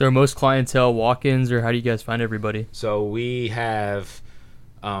 So are most clientele walk-ins, or how do you guys find everybody? So we have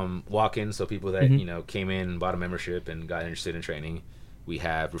walk-ins, so people that you know came in and bought a membership and got interested in training. We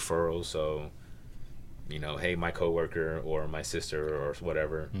have referrals, so you know, hey, my coworker or my sister or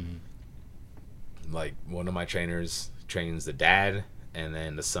whatever. Like one of my trainers trains the dad, and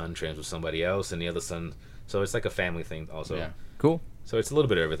then the son trains with somebody else, and the other son. So it's like a family thing also. Yeah. Cool. So it's a little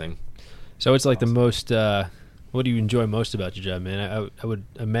bit of everything. So it's like the most. What do you enjoy most about your job, man? I would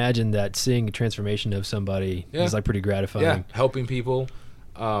imagine that seeing a transformation of somebody is like pretty gratifying. Yeah, helping people.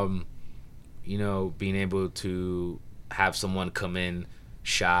 You know, being able to have someone come in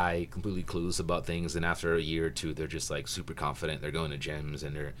shy, completely clueless about things, and after a year or two, they're just like super confident. They're going to gyms,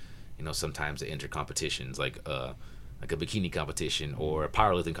 and they're, you know, sometimes they enter competitions like a bikini competition or a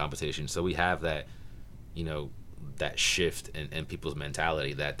powerlifting competition. So we have that, you know, that shift in people's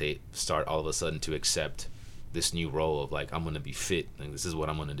mentality that they start all of a sudden to accept this new role of like, I'm gonna be fit, like this is what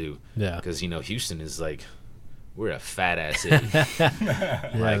I'm gonna do. Yeah. Because, you know, Houston is like, we're a fat ass city.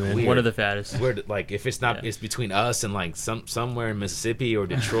 Like one of the fattest. We're like, if it's not, it's between us and like somewhere in Mississippi or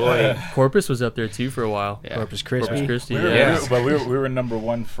Detroit. Corpus was up there too for a while. Yeah. Corpus Christi. But we were number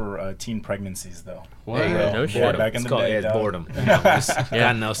one for teen pregnancies though. Wow. No shit. Yeah, back in the day. It's boredom. You know,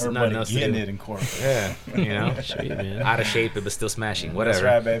 nothing else getting it in Corpus. Yeah, you know, Sweet, man. out of shape but still smashing. Whatever.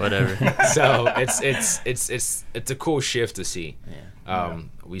 That's right, baby. Whatever. So it's a cool shift to see.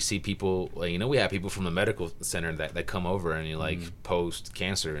 We see people, you know, we have people from the medical center that come over and you like post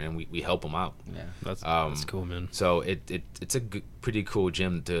cancer, and we help them out. Yeah, that's cool, man. So it's a pretty cool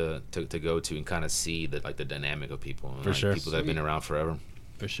gym to go to and kind of see the dynamic of people. And, for sure, people that have been around forever.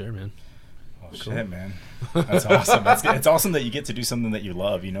 For sure, man. Oh, cool. Shit, man. That's awesome. It's awesome that you get to do something that you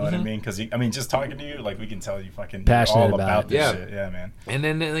love, you know what I mean? Because, just talking to you, like, we can tell you fucking passionate all about this shit. Yeah, man. And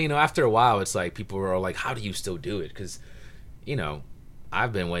then, you know, after a while, it's like people are all like, how do you still do it? Because, you know,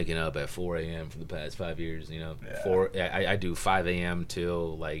 I've been waking up at 4 a.m. for the past 5 years, you know. I do 5 a.m.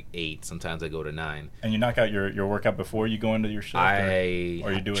 till, like, 8. Sometimes I go to 9. And you knock out your workout before you go into your shift?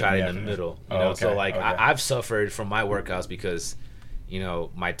 Or you do it try in the middle. You know? Okay. So, like, I've suffered from my workouts because, you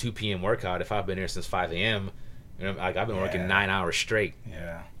know, my 2 p.m. workout, if I've been here since 5 a.m., you know, like, I've been working 9 hours straight.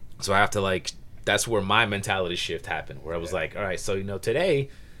 Yeah. So I have to, like, that's where my mentality shift happened, where I was like, all right, so, you know, today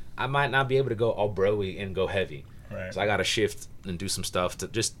I might not be able to go all bro-y and go heavy. Right. So I got to shift and do some stuff to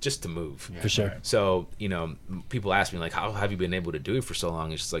just to move. For sure. So, you know, people ask me, like, how have you been able to do it for so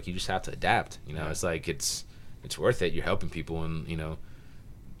long? It's just like, you just have to adapt. You know, it's like, it's worth it. You're helping people, and, you know,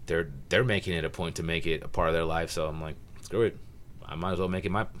 they're making it a point to make it a part of their life. So I'm like, screw it. I might as well make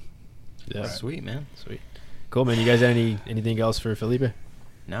it my. Yeah. Sweet, man. Sweet. Cool, man. You guys have anything else for Felipe?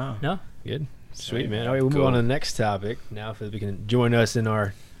 No. Good. Sweet, man. All right, we'll move on to the next topic now. Felipe can join us in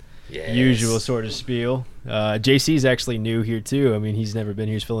our Yes. usual sort of spiel. JC's actually new here too. I mean, he's never been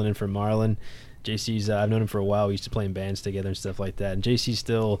here. He's filling in for Marlon. JC's I've known him for a while. We used to play in bands together and stuff like that. And JC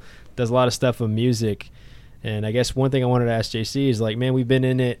still does a lot of stuff with music. And I guess one thing I wanted to ask JC is, like, man, we've been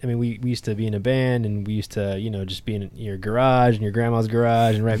in it. I mean, we used to be in a band, and we used to, you know, just be in your garage and your grandma's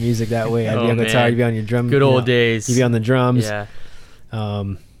garage and write music that way. I'd be on guitar, you'd be on your drum. Good old days. You'd be on the drums. Yeah.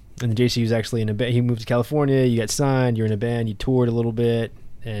 And then JC was actually in a band. He moved to California. You got signed. You're in a band. You toured a little bit.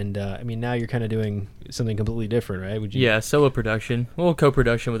 And, I mean, now you're kind of doing something completely different, right? Would you? Yeah, solo production. Well,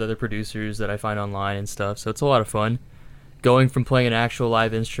 co-production with other producers that I find online and stuff. So it's a lot of fun. Going from playing an actual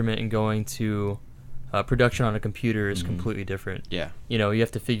live instrument and going to production on a computer is completely different. Yeah. You know, you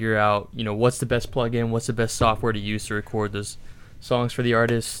have to figure out, you know, what's the best plugin, what's the best software to use to record those songs for the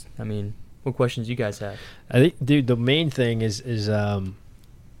artist. I mean, what questions do you guys have? I think, dude, the main thing is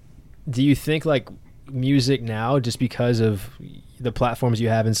do you think, like, music now, just because of the platforms you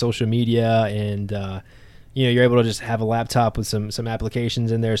have in social media and you're able to just have a laptop with some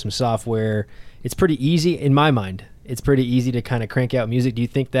applications in there, some software. It's pretty easy in my mind. It's pretty easy to kind of crank out music. Do you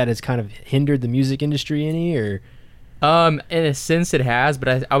think that has kind of hindered the music industry any, or? In a sense, it has,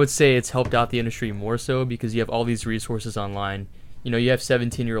 but I would say it's helped out the industry more so because you have all these resources online. You have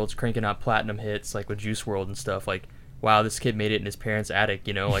 17-year-olds cranking out platinum hits like with Juice WRLD and stuff. Like, wow, this kid made it in his parents' attic.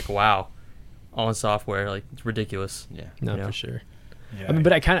 Like, wow, all in software. Like, it's ridiculous. Yeah, no, for sure. Yeah. I mean,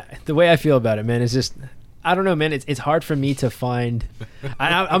 but I kind of the way I feel about it, man, is just. I don't know, man. It's hard for me to find.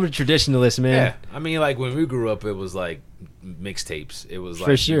 I'm a traditionalist, man. Yeah, I mean, like when we grew up, it was like mixtapes. It was like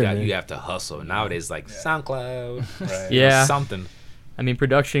for sure, you have to hustle. Nowadays, like SoundCloud, right. Yeah, something. I mean,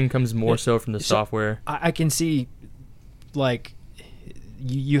 production comes more so from the software. I can see, like,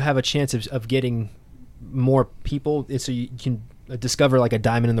 you have a chance of getting more people, so you can discover like a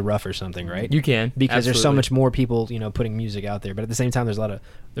diamond in the rough or something, right? You can, because there's so much more people, putting music out there. But at the same time, there's a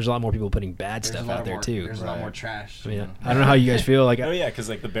lot more people putting bad stuff out there too. There's a lot more trash. I mean, I don't know how you guys feel. Like, oh yeah, because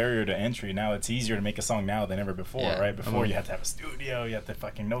like the barrier to entry now, it's easier to make a song now than ever before, right? Before you had to have a studio, you had to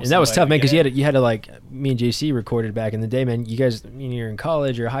fucking know. And that was tough, man, because you had to like me and JC recorded back in the day, man. You guys, you're in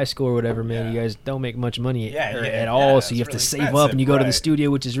college or high school or whatever, man. You guys don't make much money at all, so you have to save up and you go to the studio,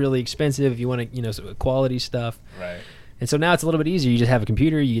 which is really expensive if you want to, quality stuff. Right. And so now it's a little bit easier. You just have a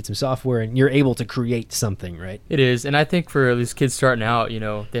computer, you get some software, and you're able to create something, right? It is. And I think for these kids starting out,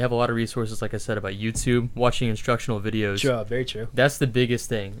 they have a lot of resources, like I said, about YouTube, watching instructional videos. Sure, very true. That's the biggest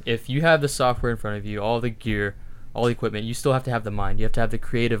thing. If you have the software in front of you, all the gear, all the equipment, you still have to have the mind. You have to have the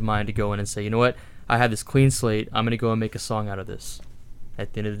creative mind to go in and say, you know what? I have this clean slate. I'm going to go and make a song out of this.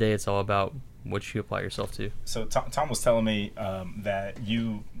 At the end of the day, it's all about what you apply yourself to. So Tom was telling me that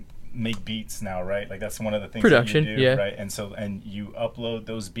you make beats now, right? Like that's one of the things production, that you do, yeah. Right? And you upload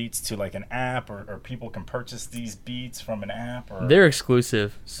those beats to like an app, or people can purchase these beats from an app, or they're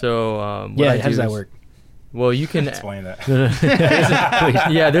exclusive. So how does that work? Well, you can explain that.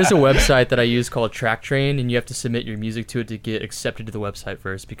 There's a website that I use called TrackTrain, and you have to submit your music to it to get accepted to the website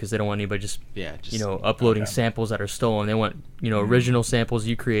first, because they don't want anybody just uploading samples that are stolen. They want original samples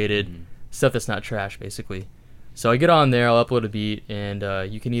you created, stuff that's not trash, basically. So I get on there, I'll upload a beat, and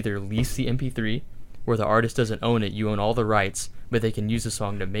you can either lease the MP3, where the artist doesn't own it, you own all the rights, but they can use the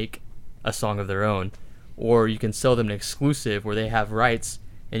song to make a song of their own. Or you can sell them an exclusive, where they have rights,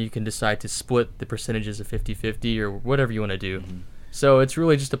 and you can decide to split the percentages of 50-50, or whatever you want to do. Mm-hmm. So it's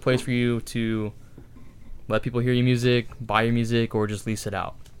really just a place for you to let people hear your music, buy your music, or just lease it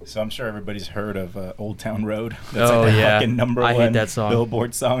out. So I'm sure everybody's heard of Old Town Road. That's like the fucking number I one hate that song.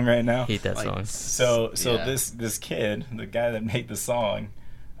 Billboard song right now. Hate that song. So this kid, the guy that made the song,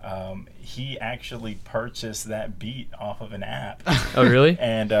 he actually purchased that beat off of an app. Oh, really?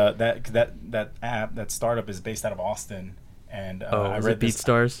 And that app, that startup, is based out of Austin. And I read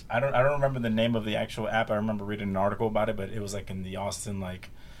BeatStars. I don't remember the name of the actual app. I remember reading an article about it, but it was like in the Austin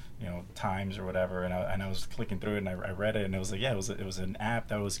Times or whatever, and I was clicking through it, and I read it, and it was like, it was an app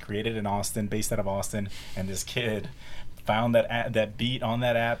that was created in Austin, based out of Austin, and this kid found that beat on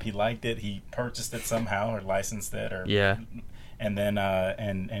that app. He liked it. He purchased it somehow, or licensed it, and then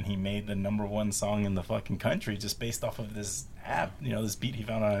and he made the number one song in the fucking country just based off of this app. This beat he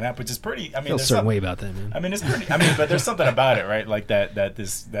found on an app, which is pretty. I mean, there's a certain way about that, man. I mean, it's pretty. I mean, but there's something about it, right? Like that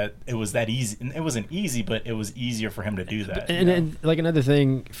it was that easy. And it wasn't easy, but it was easier for him to do that. And like another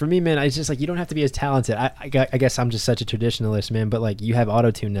thing for me, man, it's just like you don't have to be as talented. I guess I'm just such a traditionalist, man. But like you have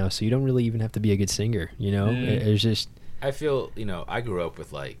auto-tune now, so you don't really even have to be a good singer. It's just. I feel I grew up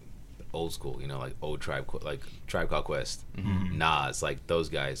with like old school, like old Tribe Called Quest, Nas, like those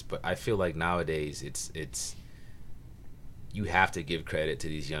guys. But I feel like nowadays it's you have to give credit to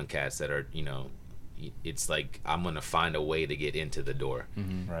these young cats that are, it's like I'm gonna find a way to get into the door,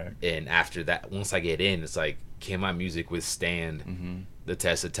 right? And after that, once I get in, it's like, can my music withstand the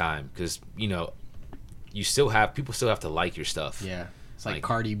test of time? Because people still have to like your stuff. Yeah. It's like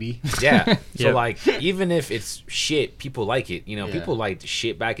Cardi B. Yeah. So like, even if it's shit, people like it. People liked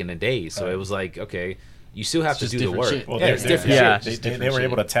shit back in the day. So it was like, okay, you still have to do the work. Shit. Well, it's different shit. They were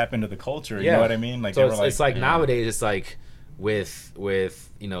able to tap into the culture. You know what I mean? Like, so it's like nowadays, it's like with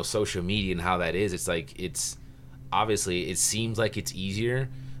social media and how that is. It's like it's obviously it seems like it's easier,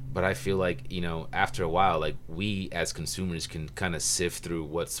 but I feel like after a while, like we as consumers can kind of sift through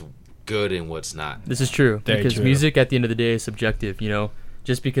what's good and what's not. This is true. Because music at the end of the day is subjective.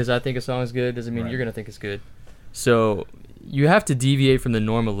 Just because I think a song is good doesn't mean you're gonna think it's good. So you have to deviate from the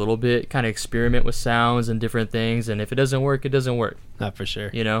norm a little bit, kind of experiment with sounds and different things, and if it doesn't work, it doesn't work. Not for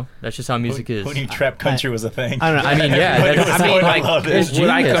sure. That's just how music is. Who knew trap country was a thing? I don't know. I mean, would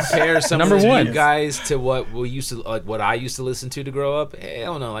I compare some Number of one. you guys to what I used to listen to grow up?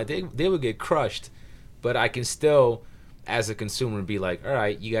 Hell no, like they would get crushed but I can still, as a consumer, be like, all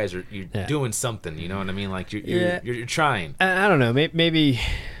right, you guys you're doing something. You know what I mean? Like you're trying. I don't know. Maybe.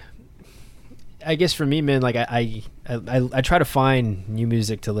 I guess for me, man, like I try to find new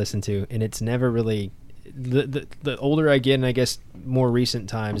music to listen to, and it's never really the older I get, and I guess more recent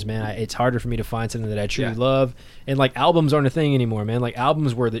times, man, it's harder for me to find something that I truly love. And like albums aren't a thing anymore, man. Like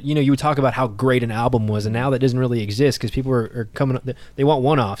albums were that, you know, you would talk about how great an album was, and now that doesn't really exist because people are coming up. They want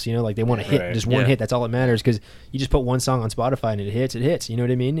one-offs, you know, like they want a hit, just one hit. That's all that matters because you just put one song on Spotify and it hits. You know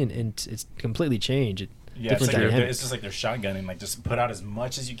what I mean? And it's completely changed. Yeah, it's just like they're shotgunning. Like, just put out as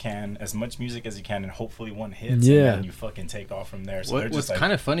much as you can, as much music as you can, and hopefully one hits. And then you fucking take off from there. So what's like,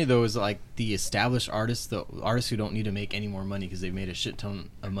 kind of funny though is like the established artists, the artists who don't need to make any more money because they've made a shit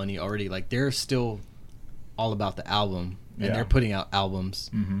ton of money already. Like they're still all about the album, and they're putting out albums.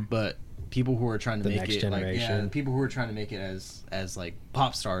 But people who are trying to make it like people who are trying to make it as like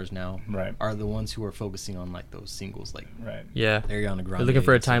pop stars now are the ones who are focusing on like those singles, like Ariana Grande. They're looking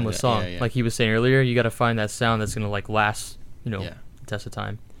for a timeless song. Like he was saying earlier, you got to find that sound that's gonna like last, you know, the test of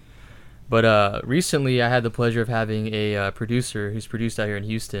time. But recently I had the pleasure of having a producer who's produced out here in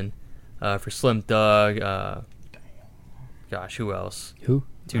Houston for Slim Thug, gosh, who else?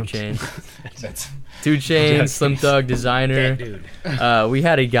 2 Chainz. 2 Chainz, Slim Thug, Designer. We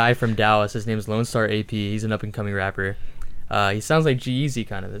had a guy from Dallas. His name is Lone Star AP. He's an up-and-coming rapper. He sounds like G-Eazy,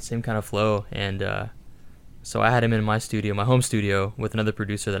 kind of, the same kind of flow. And so I had him in my studio, my home studio, with another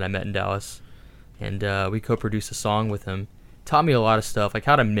producer that I met in Dallas. And we co-produced a song with him. Taught me a lot of stuff, like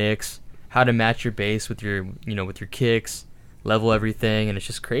how to mix, how to match your bass with your, you know, with your kicks, level everything, and it's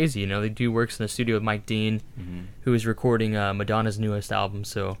just crazy. You know, they do works in the studio with Mike Dean, who is recording Madonna's newest album.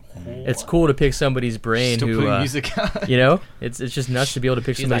 So it's cool to pick somebody's brain still who, music out. You know, it's just nuts to be able to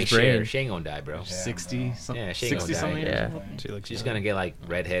pick somebody's brain. She ain't gonna die, bro. 60 something. Yeah, she ain't gonna die. Something. Yeah, she's gonna get like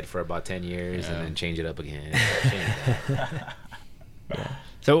redhead for about 10 years and then change it up again.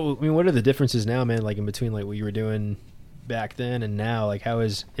 So I mean, what are the differences now, man? Like in between, like what you were doing back then and now, like how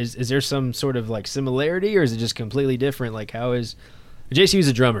is there some sort of like similarity, or is it just completely different? Like how is JC was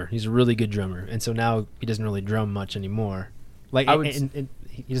a drummer, he's a really good drummer, and so now he doesn't really drum much anymore, like and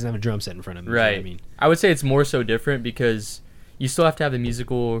he doesn't have a drum set in front of him, right? You know what I mean, I would say it's more so different because you still have to have the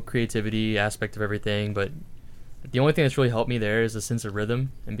musical creativity aspect of everything, but the only thing that's really helped me there is a sense of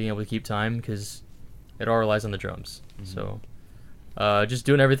rhythm and being able to keep time, because it all relies on the drums. So just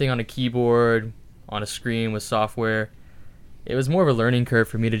doing everything on a keyboard, on a screen with software, it was more of a learning curve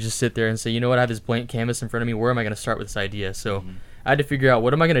for me to just sit there and say, you know what, I have this blank canvas in front of me. Where am I going to start with this idea? So I had to figure out,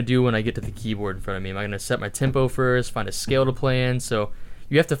 what am I going to do when I get to the keyboard in front of me? Am I going to set my tempo first, find a scale to play in? So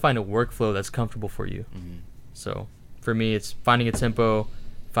you have to find a workflow that's comfortable for you. So for me, it's finding a tempo,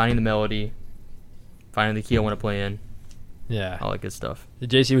 finding the melody, finding the key I want to play in. Yeah, all that good stuff.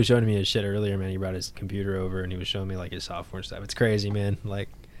 JC was showing me his shit earlier, man. He brought his computer over and he was showing me like his software and stuff. It's crazy, man. Like,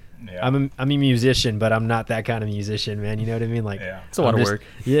 I'm a musician, but I'm not that kind of musician, man. You know what I mean? Like, it's a lot of work.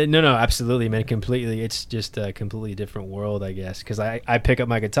 Yeah, no, absolutely, man. Completely. It's just a completely different world, I guess. Because I pick up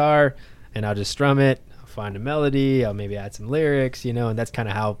my guitar and I'll just strum it. I'll find a melody. I'll maybe add some lyrics, you know, and that's kind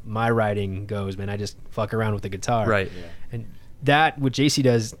of how my writing goes, man. I just fuck around with the guitar. Right. Yeah. And that, what JC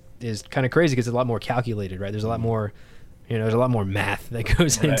does is kind of crazy because it's a lot more calculated, right? There's a lot more... You know, there's a lot more math that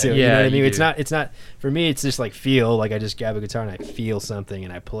goes into it. Yeah, you know what I mean? It's not for me. It's just like feel. Like I just grab a guitar and I feel something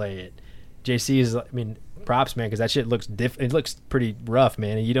and I play it. JC is, I mean, props, man, because that shit looks it looks pretty rough,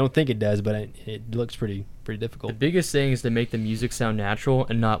 man. And you don't think it does, but it looks pretty difficult. The biggest thing is to make the music sound natural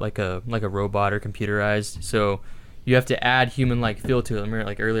and not like a robot or computerized. So you have to add human-like feel to it. Remember,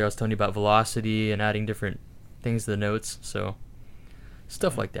 like earlier, I was telling you about velocity and adding different things to the notes. So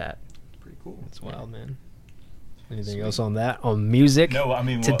stuff like that. Pretty cool. It's wild, man. Anything else on that? On music? No, I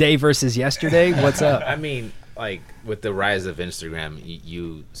mean... Today versus yesterday? What's up? I mean, like, with the rise of Instagram,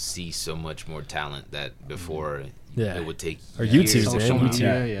 you see so much more talent that before it would take or years. YouTube, man.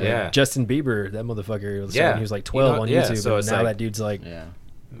 YouTube. Yeah. Justin Bieber, that motherfucker, he was like 12 on YouTube, so and now that dude's like...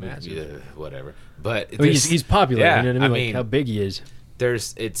 whatever. But he's popular, you know what I mean? Like, how big he is.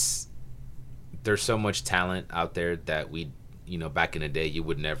 There's so much talent out there that back in the day, you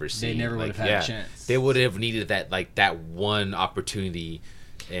would never see. They never would have had a chance. They would have needed that one opportunity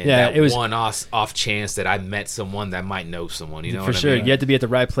and it was one off chance that I met someone that might know someone. You know, for sure. I mean? You had to be at the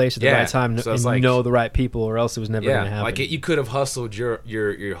right place at the right time and know the right people, or else it was never going to happen. Like you could have hustled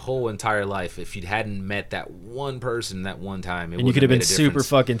your whole entire life if you hadn't met that one person that one time. And you could have been super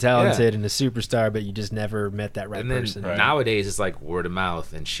fucking talented and a superstar, but you just never met that right person. Nowadays, it's like word of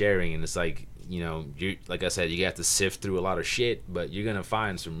mouth and sharing, and it's like, you like I said, you have to sift through a lot of shit, but you're gonna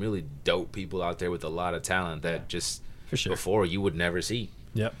find some really dope people out there with a lot of talent that just before you would never see.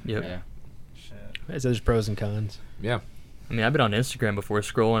 Yep. Yeah. Shit. there's pros and cons. Yeah. I mean, I've been on Instagram before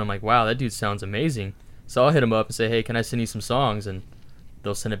scrolling. I'm like, wow, that dude sounds amazing. So I'll hit him up and say, hey, can I send you some songs? And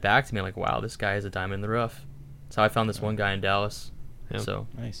they'll send it back to me. I'm like, wow, this guy is a diamond in the rough. That's how I found this one guy in Dallas. Yeah. So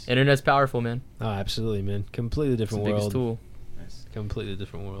nice. Internet's powerful, man. Oh, absolutely, man. Completely different it's the world. biggest tool. Nice. Completely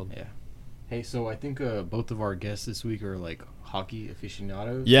different world. Yeah. Hey, so I think both of our guests this week are like hockey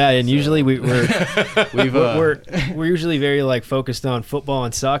aficionados. Yeah, and so usually we're usually very like focused on football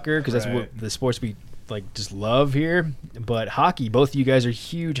and soccer because that's what the sports we like just love here. But hockey, both of you guys are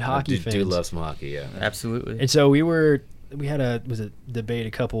huge hockey fans. I do love some hockey, yeah. Absolutely. And so we had a debate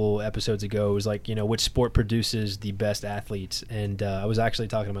a couple episodes ago. It was like, you know, which sport produces the best athletes, and I was actually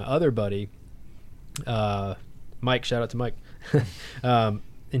talking to my other buddy, Mike. Shout out to Mike.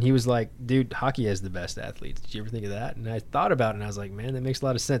 And he was like, dude, hockey has the best athletes. Did you ever think of that? And I thought about it, and I was like, man, that makes a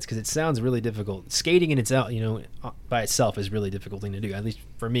lot of sense because it sounds really difficult. Skating in itself, you know, by itself is really difficult thing to do. At least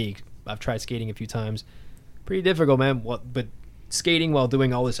for me, I've tried skating a few times. Pretty difficult, man. But skating while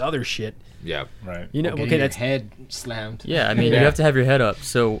doing all this other shit. Yeah. Right. You know, okay, that's head slammed. Yeah, I mean, you have to have your head up.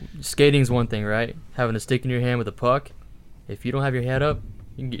 So skating's one thing, right? Having a stick in your hand with a puck. If you don't have your head up,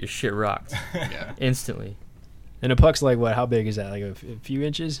 you can get your shit rocked. Yeah. Instantly. And a puck's like what? How big is that? Like a few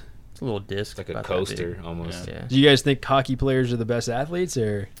inches? It's a little disc. It's like a coaster almost. Yeah. Do you guys think hockey players are the best athletes,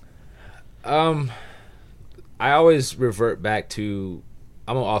 or? I always revert back to.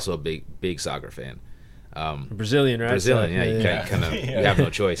 I'm also a big soccer fan. Brazilian, right? Brazilian, So, you kind of you have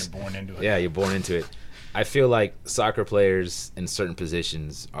no choice. You're born into it. Yeah, you're born into it. I feel like soccer players in certain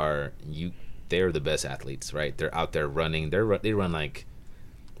positions they're the best athletes, right? They're out there running. They run like,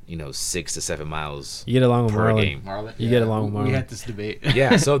 6 to 7 miles. You get along with per Marlon. game. You get along with Marlon. We had this debate.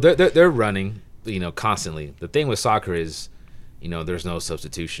 Yeah, so they're running, constantly. The thing with soccer is, there's no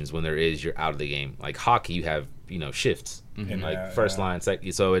substitutions. When there is, you're out of the game. Like hockey, you have shifts, like first line,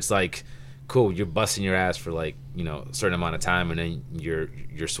 second. So it's like, cool, you're busting your ass for like a certain amount of time, and then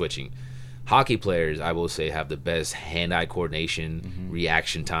you're switching. Hockey players, I will say, have the best hand-eye coordination,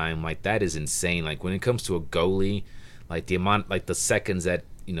 reaction time. Like that is insane. Like when it comes to a goalie, like the amount, like the seconds that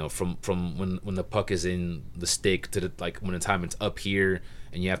from when the puck is in the stick to the like when the time it's up here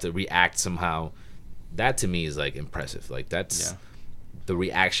and you have to react somehow. That to me is like impressive. Like that's the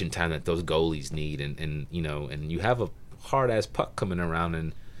reaction time that those goalies need, and you have a hard ass puck coming around,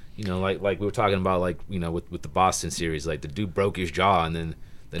 and like we were talking about, like with the Boston series, like the dude broke his jaw, and then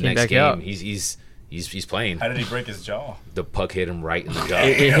the next game he's playing. How did he break his jaw? The puck hit him right in the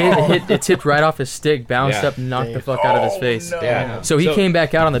jaw. It tipped right off his stick, bounced up, and knocked the fuck out of his face. No. Yeah. So he came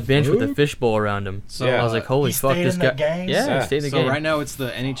back out on the bench with a fishbowl around him. So I was like, holy fuck, this guy. Yeah, he stayed in the game. So right now it's the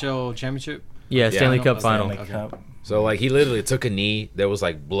NHL championship? Yeah, Stanley Cup final. Stanley Cup. So like he literally took a knee. There was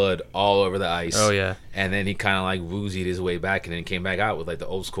like blood all over the ice. Oh yeah. And then he kind of like woozied his way back, and then came back out with like the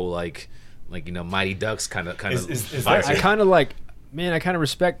old school like Mighty Ducks kind of. I kind of like. Man, I kind of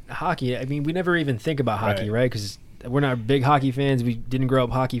respect hockey. I mean, we never even think about hockey, right? Because we're not big hockey fans. We didn't grow up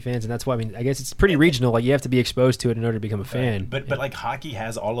hockey fans, and that's why. I mean, I guess it's pretty regional. Like you have to be exposed to it in order to become a fan. But like hockey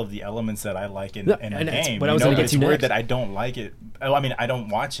has all of the elements that I like in the game. But I was going to get to weird next. that I don't like it. I mean, I don't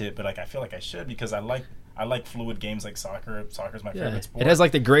watch it, but like I feel like I should because I like fluid games like soccer. Soccer's my favorite sport. It has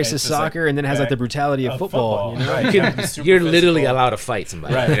like the grace of soccer, and then it has like the brutality of football. Right. You're literally allowed to fight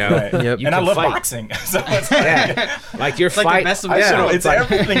somebody. Right. Yep. And I love boxing. So it's like your fight. It's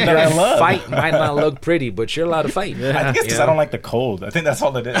everything that I love. Fight might not look pretty, but you're allowed to fight. I think it's because I don't like the cold. I think that's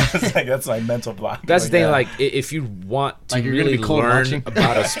all it is. That's my mental block. That's the thing. Like if you want to really learn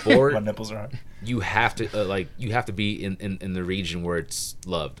about a sport, my nipples are hard. You have to you have to be in the region where it's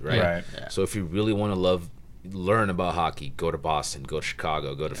loved, right? Right. Yeah. So if you really want to learn about hockey, go to Boston, go to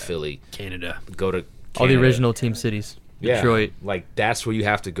Chicago, go to Philly, Canada, go to Canada. All the original team cities. Detroit. Like that's where you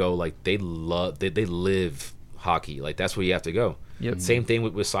have to go. Like they live hockey. Like that's where you have to go. Yep. Same thing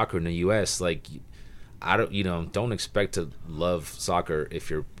with soccer in the U.S. Like I don't expect to love soccer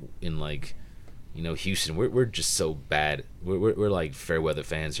if you're in like Houston. We're just so bad. We're like fair weather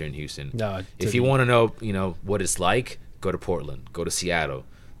fans here in Houston. No, if you want to know what it's like, go to Portland, go to Seattle,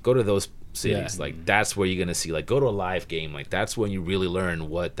 go to those cities. Like that's where you're gonna see, like, go to a live game. Like that's when you really learn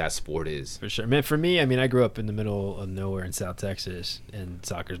what that sport is. For sure, man. For me, I mean, I grew up in the middle of nowhere in South Texas, and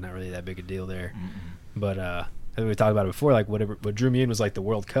soccer's not really that big a deal there. But I think we talked about it before. Like what drew me in was like the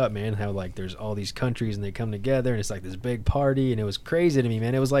World Cup, man. How like there's all these countries and they come together, and it's like this big party, and it was crazy to me,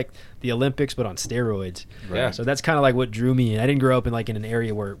 man. It was like the Olympics but on steroids. Yeah. So that's kind of like what drew me in. I didn't grow up in like in an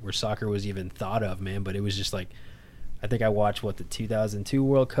area where soccer was even thought of, man. But it was just like, I think I watched the 2002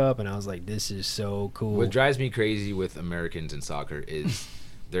 World Cup, and I was like, this is so cool. What drives me crazy with Americans in soccer is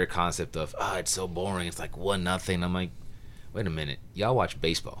their concept of, it's so boring. It's like 1-0. I'm like, wait a minute, y'all watch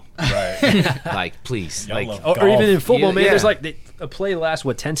baseball, Right? like please, Y'all like love or even in football, man. Yeah. There's like a play lasts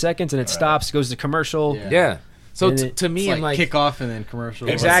 10 seconds and it stops, goes to commercial. yeah. So And to me, It's I'm like kickoff and then commercial.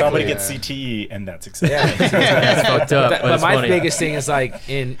 And Exactly. somebody gets CTE, and that's accepted. Yeah. That's fucked up. But, but it's my funny. biggest thing is like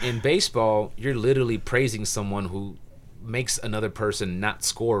in baseball, you're literally praising someone who makes another person not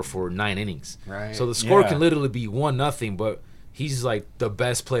score for 9 innings. Right. So the score Yeah. can literally be 1-0, but he's like the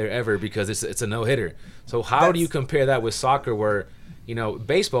best player ever because it's a no hitter. So how do you compare that with soccer, where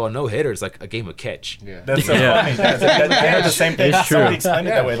baseball, a no hitter is like a game of catch? Yeah. That's so Yeah. funny. I heard the same thing. It's true. Somebody explained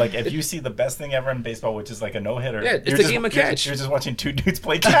it Yeah. that way. Like, if you see the best thing ever in baseball, which is like a no-hitter. Yeah, it's you're a just- game of you're- catch. You're just watching 2 dudes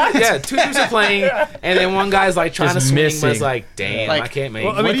play catch. Yeah, 2 dudes are playing, and then one guy's like trying Just to swing, missing. but it's like, damn, Like, I can't make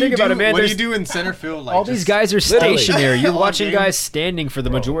well, it. I mean, think about it, man. What do There's- you do in center field? Like All these just- guys are Literally. stationary. You're All watching game. guys standing for the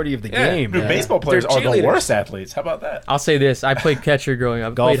majority of the Yeah. game. Dude, baseball players They're are the cheerleaders. worst athletes. How about that? I'll say this: I played catcher growing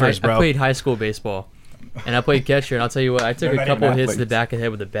up. Golfers, I bro. played high school baseball, and I played catcher. And I'll tell you what, I took They're a not couple even hits to the athletes. back of the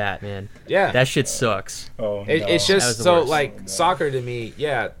head with a bat, man. Yeah. That shit sucks. Oh, It's That was just the so worst. like soccer to me,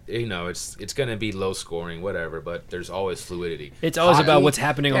 yeah, it's gonna be low scoring, whatever, but there's always fluidity. It's always Hockey- about what's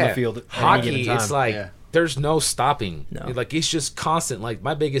happening on yeah, the field at any Hockey, given time. it's like Yeah. there's no stopping. No. Like it's just constant. Like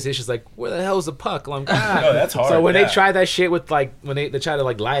my biggest issue is like, where the hell is the puck? I'm No, that's hard. So when yeah. they try that shit with like when they try to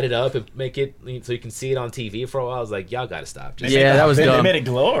like light it up and make it so you can see it on TV for a while, I was like, y'all gotta stop. Just Yeah, that was they dumb. made it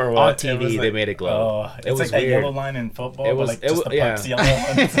glow or what? On It TV, was they made it glow. Oh, It it's was like that weird. yellow line in football, It was- but like it just was- the puck's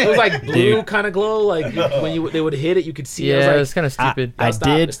yeah. yellow. it was like blue kind of glow. Like when they would hit it, you could see. Yeah, I it was was kind of stupid. I like,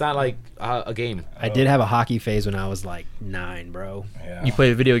 did- It's not like a game. I did have a hockey phase when I was like 9, bro. Yeah. You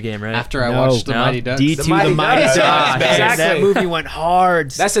played a video game, right? After I No. watched the No. Mighty Ducks. D2 the Mighty Ducks. Ducks, man. Exactly. That movie went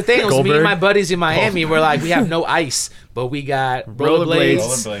hard. That's the thing. It was me Goldberg. and my buddies in Miami. We're like, we have no ice, but we got rollerblades.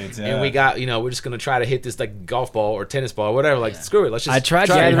 Rollerblades, yeah. And we got, we're just gonna try to hit this like golf ball or tennis ball or whatever. Like, screw it. Let's just I tried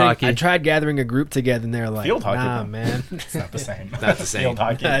try it. hockey. gathering a group together, and they're like, Field hockey, nah, bro. man. It's not the same. Not the same. Field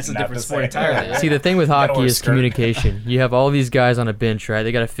hockey. That's a not different the sport same. entirely. See, the thing with gotta hockey wear a is skirt. communication. You have all these guys on a bench, right?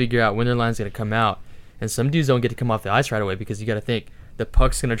 They got to figure out when their line's going to come out. And some dudes don't get to come off the ice right away because you got to think the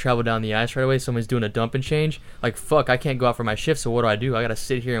puck's going to travel down the ice right away. Someone's doing a dump and change. Like, fuck, I can't go out for my shift, so what do? I got to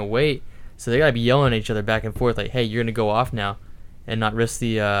sit here and wait. So they got to be yelling at each other back and forth like, hey, you're going to go off now and not risk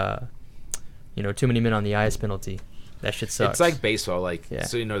the, too many men on the ice penalty. That shit sucks. It's like baseball. Like, Yeah.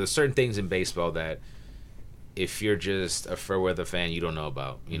 so, there's certain things in baseball that if you're just a fair weather fan, you don't know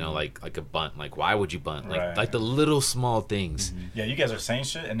about. Like a bunt. Like, why would you bunt? Right. Like the little small things. Yeah, you guys are saying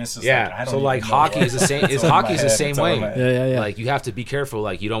shit, and it's just Yeah. like, I don't So even like know hockey what- is the same. it's Is over my hockey's the head, same it's over way. my head. Yeah. Like you have to be careful.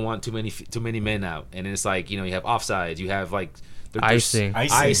 Like you don't want too many men out, and it's like you have offsides. You have like there's Icing.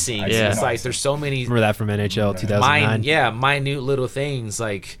 icing. Yeah. It's like there's so many Remember that from NHL 2009? minute little things.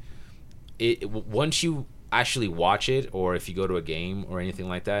 Like once you actually watch it, or if you go to a game or anything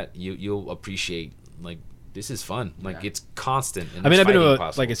like that, you'll appreciate like this is fun. Like it's constant. And I mean, there's I've been to fighting a,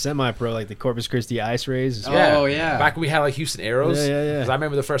 possible. like a semi-pro, like the Corpus Christi Ice Rays. Oh, yeah. Back when we had like Houston Arrows. Yeah. 'Cause I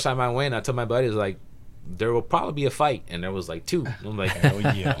remember the first time I went, I told my buddies like, there will probably be a fight, and there was like 2. And I'm like, Hell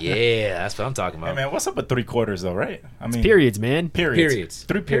yeah. yeah, that's what I'm talking Hey about. man, what's up with 3/4 though, right? I mean, Periods, man. Periods.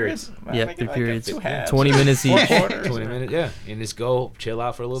 3 Periods. periods. Man, Yeah, make it 3 like periods. 2 halves. 20 minutes each. 4/4. 20 minutes, yeah, and just go chill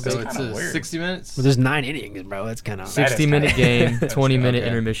out for a little So bit. it's kinda a weird. 60 minutes? Well, there's 9 innings, bro. That's kind of... 60-minute game, That's 20-minute okay.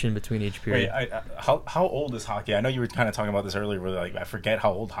 intermission between each period. Wait, how old is hockey? I know you were kind of talking about this earlier. Where like I forget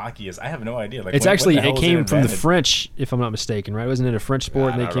how old hockey is. I have no idea. Like It's when actually, the hell it was came from the invented? French, if I'm not mistaken, right? Wasn't it a French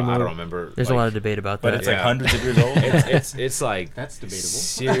sport? And they came I don't over. remember. There's a lot of debate about But that. it's like Yeah. hundreds of years old. It's like That's debatable.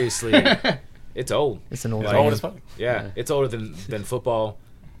 seriously, it's old. It's an old It's game. old as fuck. Yeah, it's older than football.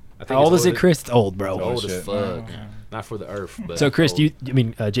 I think How old it's is it, older Chris? It's old, bro. than- Old shit. as fuck. Not for the earth. But So, Chris, old.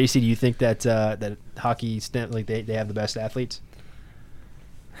 JC, do you think that that hockey, like they have the best athletes?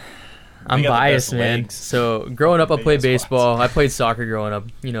 I'm We got the biased, best man. legs. So growing up, I played Biggest baseball. I played soccer growing up,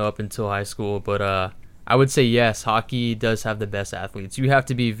 up until high school. But I would say yes, hockey does have the best athletes. You have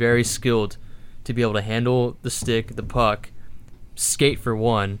to be very skilled to be able to handle the stick, the puck, skate for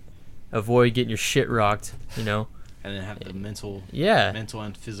one, avoid getting your shit rocked. And then have the mental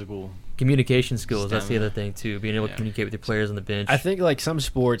and physical. Communication skills. That's the Stamina. other thing too. Being able to communicate with your players on the bench. I think like some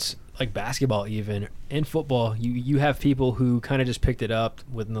sports, like basketball, even in football, you have people who kind of just picked it up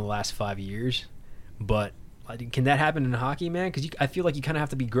within the last 5 years. But like, can that happen in hockey, man? Because I feel like you kind of have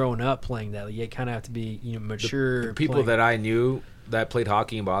to be growing up playing that. Like, you kind of have to be mature. The people that I knew that played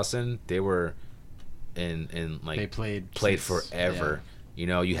hockey in Boston, they were in like They played since- forever.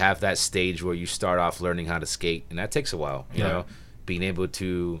 You have that stage where you start off learning how to skate, and that takes a while. You know, being able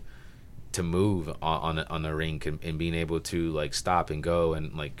to move on the rink and being able to like stop and go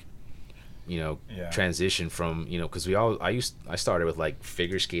and like transition from, because I started with like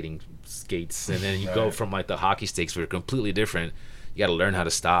figure skating skates, and then you go from like the hockey sticks, which are completely different. You got to learn how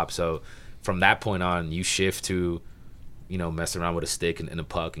to stop. So from that point on, you shift to, messing around with a stick and a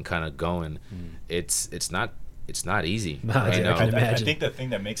puck and kind of going. It's not easy. No, I can imagine. I think the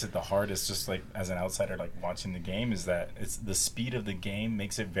thing that makes it the hardest, just like as an outsider, like watching the game, is that it's the speed of the game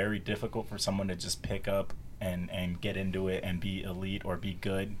makes it very difficult for someone to just pick up and get into it and be elite or be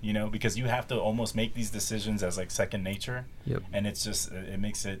good, because you have to almost make these decisions as like second nature. Yep. And it's just, it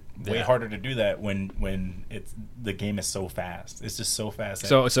makes it way harder to do that when the game is so fast. It's just so fast.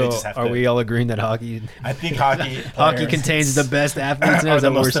 So are we all agreeing that hockey? I think hockey contains the best athletes. Are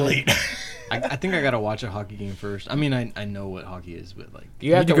the most elite. I think I gotta watch a hockey game first. I mean, I know what hockey is, but like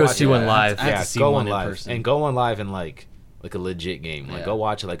you have to go see one live. I have to see go one on live person. and go on live in like a legit game. Like go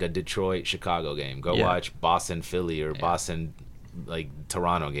watch like a Detroit Chicago game. Go watch Boston Philly or Boston like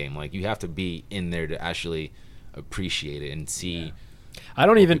Toronto game. Like you have to be in there to actually appreciate it and see. I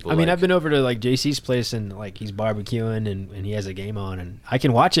don't even. I mean, I've been over to like JC's place and like he's barbecuing and he has a game on and I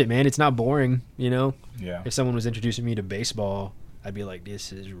can watch it, man. It's not boring, Yeah. If someone was introducing me to baseball, I'd be like,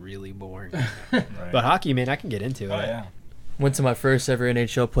 this is really boring. Right. But hockey, man, I can get into it. Yeah. Went to my first ever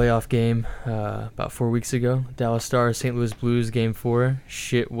NHL playoff game about 4 weeks ago. Dallas Stars, St. Louis Blues, Game 4.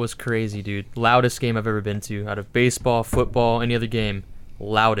 Shit was crazy, dude. Loudest game I've ever been to. Out of baseball, football, any other game.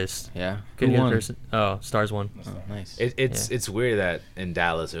 Loudest. Yeah. Couldn't hear the person. Oh, Stars won. Oh, nice. It's weird that in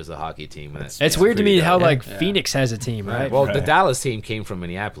Dallas there's a hockey team. It's weird to me how Phoenix has a team, right? Well, the Dallas team came from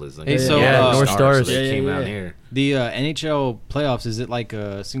Minneapolis. Like, North Stars. So they came out here. The NHL playoffs, is it like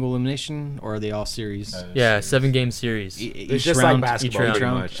a single elimination or are they all series? 7-game series. It's just round, like basketball pretty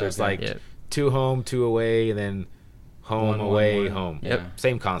much. There's like 2 home, 2 away, and then home, away, home. Yep.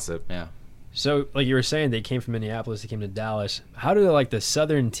 Same concept. Yeah. So, like you were saying, they came from Minneapolis, they came to Dallas. How do like the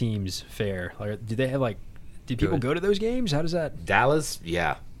southern teams fare? Like, do they have did people go to those games? How does that? Dallas,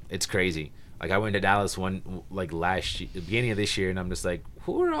 yeah, it's crazy. Like I went to Dallas last year, the beginning of this year, and I'm just like,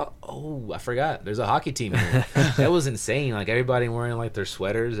 who are all? Oh, I forgot. There's a hockey team here. That was insane. Like everybody wearing like their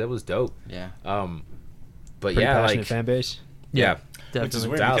sweaters. That was dope. Yeah. But Pretty yeah, passionate like fan base. Yeah. Definitely. Which is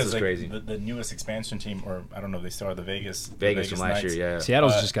weird Dallas because is like, crazy. The newest expansion team, or I don't know if they still are the Vegas from last Knights. year, yeah.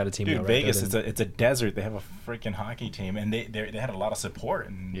 Seattle's just got a team. Dude, now, right? Vegas it's a desert. They have a freaking hockey team, and they had a lot of support.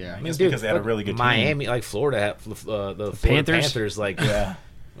 And Yeah. I guess because they had a really good Miami, team. like Florida, the Florida Panthers, like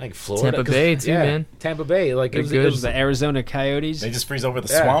like Florida, Tampa Bay too, man. Tampa Bay, like it was the Arizona Coyotes. They just freeze over the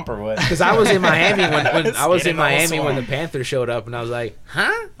swamp or what? Because I was in Miami when I was in Miami when the swamp. Panthers showed up, and I was like,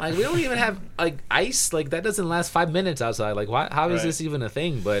 huh? Like we don't even have like ice. Like that doesn't last 5 minutes outside. Like why? How is this even a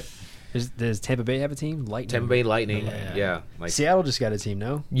thing? But does Tampa Bay have a team? Lightning. Tampa Bay Lightning, yeah. Like Seattle just got a team,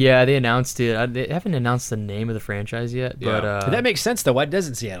 no? Yeah, they announced it. They haven't announced the name of the franchise yet, but But that makes sense though. Why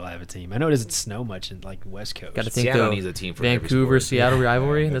doesn't Seattle have a team? I know it doesn't snow much in like West Coast. got to think Seattle though, needs a team for Vancouver Seattle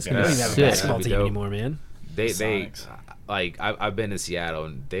rivalry. That's They gonna don't be even have a sick. basketball That'd be team dope. anymore, man. they Sonics. like I've been to Seattle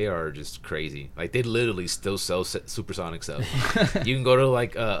and they are just crazy. Like they literally still sell supersonic stuff. You can go to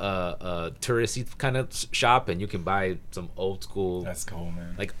like a touristy kind of shop and you can buy some old school. That's cool,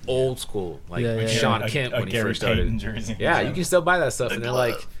 man. Like old school, like Yeah, yeah, Sean yeah. Kemp A when he Gary first started. Payton jersey. Yeah, you can still buy that stuff, and they're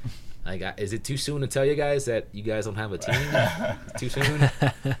glove. like, is it too soon to tell you guys that you guys don't have a team? Too soon?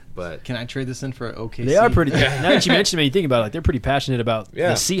 But Can I trade this in for OKC? They are pretty. Now that you mentioned it, you think about it, like they're pretty passionate about the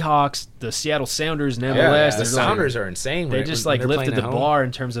Yeah. Seahawks, the Seattle Sounders, and MLS. yeah, the They're Sounders are insane. They when- just when like they're lifted playing the at home. bar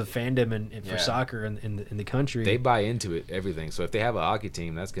in terms of fandom and for Yeah. soccer in the country. They buy into it, everything. So if they have a hockey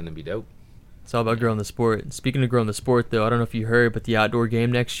team, that's gonna be dope. It's all about growing the sport. Speaking of growing the sport, though, I don't know if you heard, but the outdoor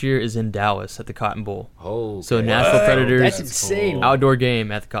game next year is in Dallas at the Cotton Bowl. Oh, So okay. Nashville Wow, Predators, That's insane. cool. outdoor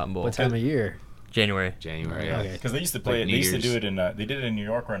game at the Cotton Bowl. What time of year? January. January. Yeah. Okay. Because they used to play Like it. New They used to Year's. do it in. They did it in New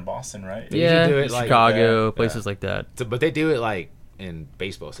York or in Boston, right? They Yeah, usually do it like Chicago, yeah, places like that. So, but they do it like in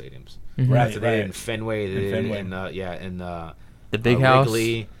baseball stadiums. Right, So they did it in right. Fenway. They In did Fenway. it in The Big House.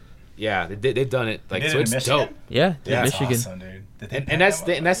 Wrigley. Yeah, they've done it. Like They did so, it it's in Michigan? dope. Yeah, Yeah, that's Michigan. awesome, dude. Did they And pack that's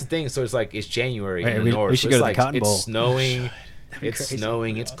them up? the thing. So it's like it's January Right, in the we north. should so go it's to the like Cotton Bowl. it's snowing. It's crazy.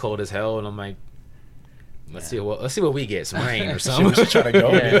 snowing. It's cold as hell, and I'm like, let's see what we get. Some rain or Shit, something. we should try to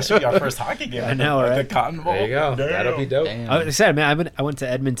go. Yeah. Dude. That should be our first hockey game. I know, at right? The Cotton Bowl. There you go. Damn. That'll be dope. Damn. I was sad, man. I went to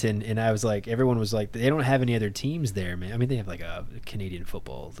Edmonton and I was like, everyone was like, they don't have any other teams there, man. I mean, they have like a Canadian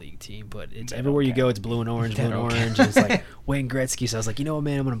Football League team, but it's They everywhere you don't go, count. it's blue and orange, They blue and don't orange. And it's like Wayne Gretzky. So I was like, you know what,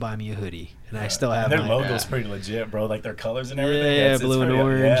 man, I'm gonna buy me a hoodie, and I still have And their my logo's pretty legit, bro. Like their colors and everything. yeah, It's blue and pretty-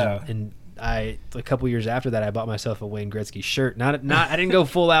 orange. Yeah. And I a couple years after that, I bought myself a Wayne Gretzky shirt. Not I didn't go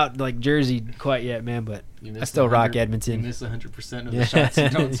full out like jersey quite yet, man, but You I miss still rock 100 You Edmonton. miss 100% of Yeah. the shots you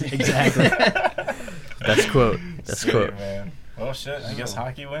don't take. Exactly. That's quote. That's Sweet, quote. man. Oh shit! I guess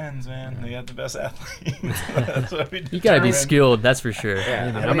hockey wins, man. They got the best athletes. That's what we You gotta be skilled, that's for sure.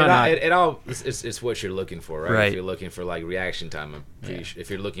 Yeah, man, I mean, it's what you're looking for, right? Right. If you're looking for like reaction time, I'm pretty sure. If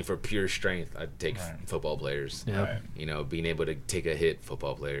you're looking for pure strength, I'd take football players. Yeah. Right. You know, being able to take a hit,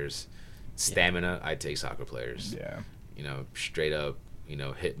 football players. Stamina, I'd take soccer players. Yeah. You know, straight up, you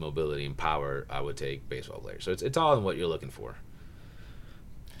know, hit mobility and power, I would take baseball players. So it's all in what you're looking for.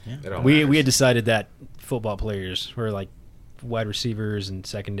 Yeah. We had decided that football players were like wide receivers and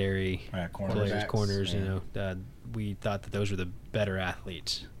secondary players, corners. Yeah. You know, we thought that those were the better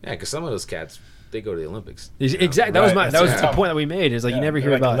athletes. Yeah, because some of those cats, they go to the Olympics. Exactly. That was the point that we made. Is like you never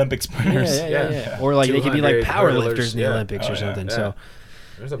hear about Olympic sprinters. Yeah. Or like they could be like power 200 lifters in the Olympics or something. Yeah. So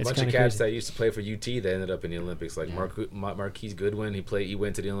there's a bunch of cats that used to play for UT that ended up in the Olympics, like Marquise Goodwin. He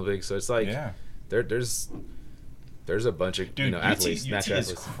went to the Olympics. So it's like there's a bunch of athletes. UT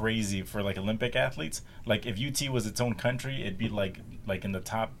is crazy for like Olympic athletes. Like if UT was its own country, it'd be like in the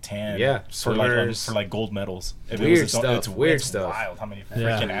top 10. Yeah, for like gold medals. If weird it was stuff. It's wild how many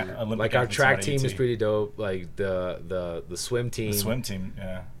freaking Olympic like our athletes track team UT. is pretty dope. Like the swim team. The swim team,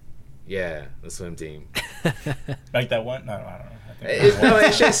 yeah. Yeah, the swim team. Like that one? No, I don't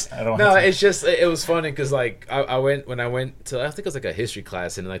know. It was funny because like I went to, I think it was like a history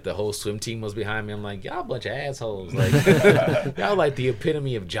class, and like the whole swim team was behind me. I'm like, y'all a bunch of assholes, like y'all like the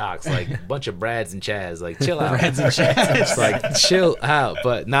epitome of jocks, like a bunch of Brads and Chads, like chill out. Brads and Chads. It's like chill out.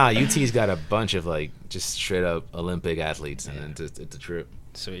 But nah, UT's got a bunch of like just straight up Olympic athletes, and it's a trip.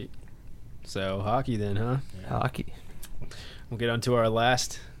 Sweet. So hockey then, huh? Hockey. We'll get on to our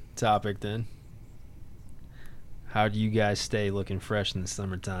last topic then. How do you guys stay looking fresh in the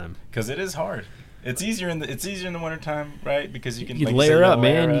summertime? Because it is hard. It's easier in the wintertime, right? Because you can layer up,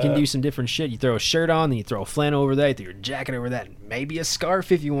 man. You can do some different shit. You throw a shirt on, then you throw a flannel over that, you throw your jacket over that, and maybe a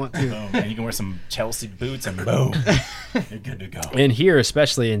scarf if you want to. Boom. And you can wear some Chelsea boots, and boom, you're good to go. And here,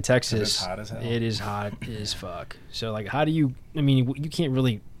 especially in Texas, it's hot as hell. It is hot as fuck. So, like, how do you? I mean, you can't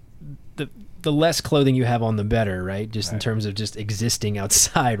really. The less clothing you have on, the better, right? Just in terms of just existing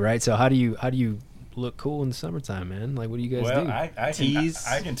outside, right? So, how do you look cool in the summertime, man? Like, what do you guys do?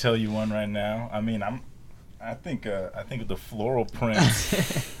 I can tell you one right now. I mean, I think the floral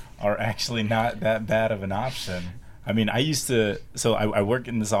prints are actually not that bad of an option. I mean, I work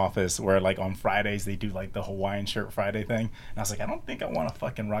in this office where like on Fridays they do like the Hawaiian shirt Friday thing, and I was like, I don't think I want to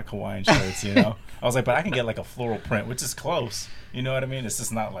fucking rock Hawaiian shirts, you know? I was like, but I can get like a floral print, which is close. You know what I mean? It's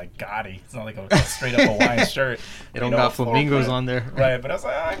just not like gaudy. It's not like a straight up Hawaiian shirt. It don't got flamingos on there. Right, but I was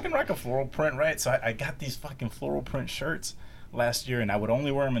like, I can rock a floral print, right? So I got these fucking floral print shirts last year, and I would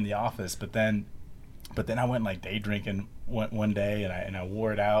only wear them in the office, but then I went like day drinking one day, and I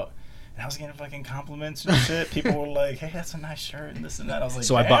wore it out. And I was getting fucking compliments and shit. People were like, "Hey, that's a nice shirt," and this and that. I was like,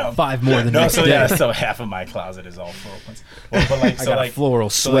 so damn. I bought 5 more the next day. So half of my closet is all floral prints. Well, but like, I got a floral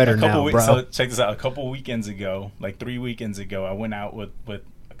sweater now, bro. So check this out. A couple weekends ago, like 3 weekends ago, I went out with a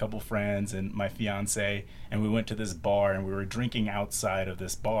couple friends and my fiance, and we went to this bar, and we were drinking outside of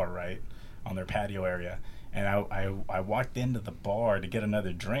this bar, right, on their patio area. And I walked into the bar to get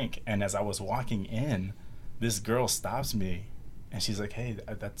another drink, and as I was walking in, this girl stops me. And she's like, "Hey,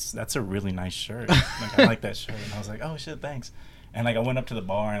 that's a really nice shirt. Like, I like that shirt." And I was like, "Oh shit, thanks." And like I went up to the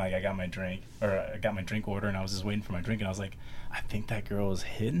bar and like I got my drink order, and I was just waiting for my drink, and I was like, I think that girl was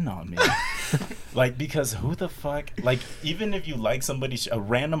hitting on me. Like, because who the fuck, like, even if you like somebody, a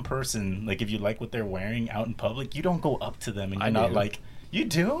random person, like if you like what they're wearing out in public, you don't go up to them and you're not like, you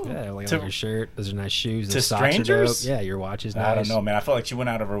do? Yeah, like your shirt. Those are nice shoes. To those socks strangers? Are dope. Yeah, your watch is nice. I don't know, man. I felt like she went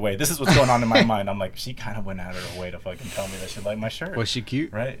out of her way. This is what's going on in my mind. I'm like, she kind of went out of her way to fucking tell me that she liked my shirt. Was she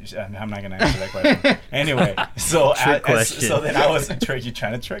cute? Right? I'm not going to answer that question. Anyway, so then I was you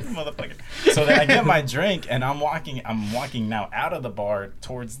trying to trick me, motherfucker. So then I get my drink, and I'm walking now out of the bar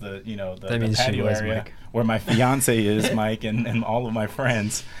towards the patio area. Mike. Where my fiance is, Mike, and all of my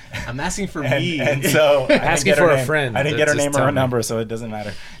friends. I'm asking for me. And so asking for a friend. I didn't get her name or her number, so it doesn't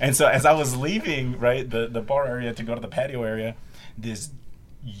matter. And so as I was leaving, right, the bar area to go to the patio area, this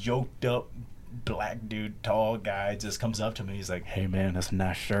yoked up black dude, tall guy, just comes up to me. He's like, "Hey man, that's a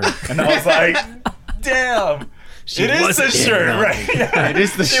nice shirt." And I was like, damn. It is the shirt, right? Yeah. It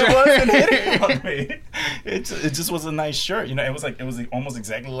is the shirt. It wasn't hitting on me. It just was a nice shirt. You know, it was almost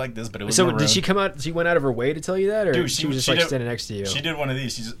exactly like this, but it was So did she come out? She went out of her way to tell you that, or dude, she was just like standing next to you? She did one of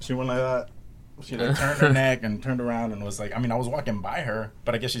these. She went like that. She like turned her neck and turned around and was like, I mean, I was walking by her,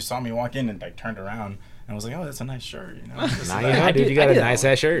 but I guess she saw me walk in and like turned around and was like, "Oh, that's a nice shirt." You know, dude, you got a nice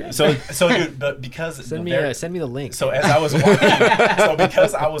ass shirt. So dude, but because send me the link. So as I was walking,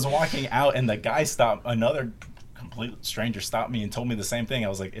 because I was walking out and the guy stopped, another complete stranger stopped me and told me the same thing. I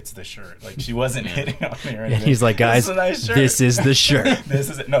was like, it's the shirt. Like, she wasn't hitting on me or anything. And he's like, guys, this is the shirt. This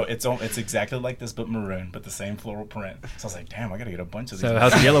is it. No, it's exactly like this, but maroon, but the same floral print. So I was like, damn, I got to get a bunch of these. So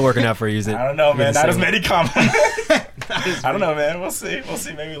how's the yellow working out for you? Is it, I don't know, man. Not as many compliments. I don't know, man. We'll see.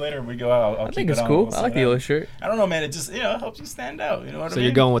 Maybe later we go out. I think it's cool. I like the yellow shirt. I don't know, man. It just, helps you stand out. You know what I mean? So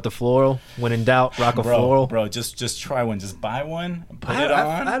you're going with the floral? When in doubt, rock a floral? Bro, just try one. Just buy one, put it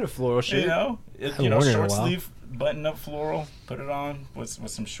on. I had a floral shirt. Short sleeve, button up floral, put it on with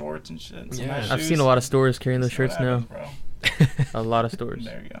some shorts and shit. Some nice I've shoes. seen a lot of stores carrying those shirts now. Bro. A lot of stores.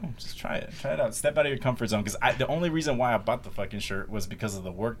 There you go. Just try it out. Step out of your comfort zone. Because the only reason why I bought the fucking shirt was because of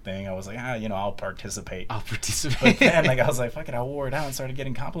the work thing. I was like, I'll participate. But then, I was like, fuck it. I wore it out and started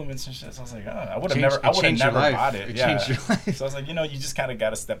getting compliments and shit. So I was like, I would have never bought it. Changed your life. So I was like, you just kind of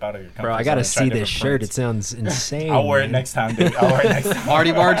got to step out of your comfort zone. Bro, I got to see this shirt. It sounds insane. I'll wear it next time, dude.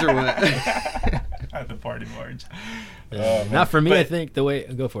 Party barge or what? At the party barge. Not for me, I think the way...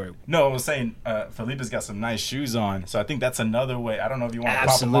 Go for it. No, I was saying Felipe's got some nice shoes on, so I think that's another way. I don't know if you want to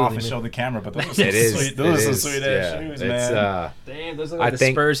pop them off and show the camera, but those are some sweet ass shoes, man. Damn, those look like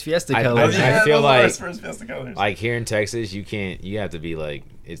the Spurs Fiesta colors. I feel like, Spurs Fiesta colors. Like here in Texas, you have to be like,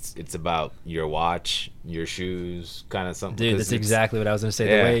 it's about your watch, your shoes, kind of something. Dude, that's exactly what I was going to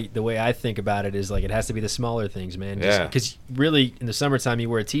say. The way I think about it is like it has to be the smaller things, man. Because really, in the summertime, you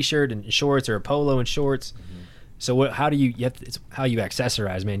wear a t-shirt and shorts or a polo and shorts. Mm-hmm. So it's how you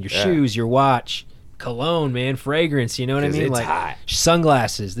accessorize, man. Your shoes, your watch, cologne, man, fragrance. You know what I mean? It's like hot.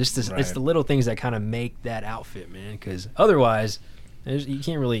 Sunglasses. It's the little things that kind of make that outfit, man. Because otherwise, you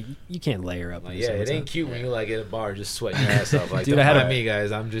can't layer up. Like, it ain't cute when you like at a bar just sweating your ass off. Like, dude, don't mind me,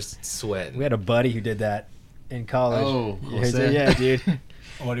 guys. I'm just sweating. We had a buddy who did that in college. Oh, yeah, dude.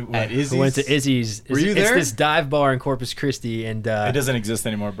 At Izzy's? We went to Izzy's. Were you there? It's this dive bar in Corpus Christi, and it doesn't exist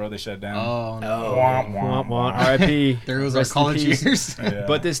anymore, bro. They shut down. Oh no! Womp, womp. R.I.P. There was our college years. Yeah.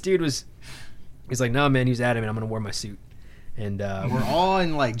 But this dude he's like, no, man. He's adamant. I'm gonna wear my suit. And we're all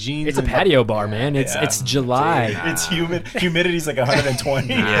in like jeans. It's a patio bar, man. It's July. Dude, it's humid. Humidity's like 120.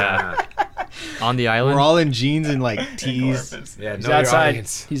 Yeah. On the island, we're all in jeans and like tees. Yeah,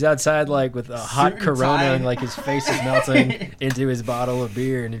 he's outside like with a hot Corona, and like his face is melting into his bottle of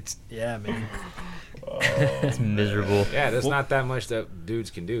beer, and man. It's miserable. Yeah, there's not that much that dudes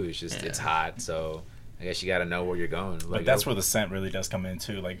can do. It's just it's hot, so I guess you got to know where you're going. Like, but that's where the scent really does come in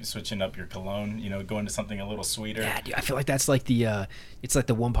too. Like switching up your cologne, going to something a little sweeter. Yeah, dude, I feel like that's like it's like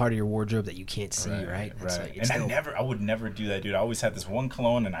the one part of your wardrobe that you can't see, right? Right. And I would never do that, dude. I always had this one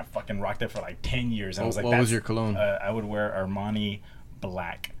cologne, and I fucking rocked it for like 10 years. And I was like, what was your cologne? I would wear Armani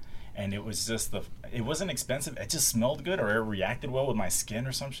Black. And it was just it wasn't expensive. It just smelled good, or it reacted well with my skin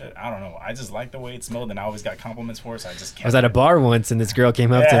or some shit. I don't know. I just liked the way it smelled, and I always got compliments for it, so I just kept I was at a bar once, and this girl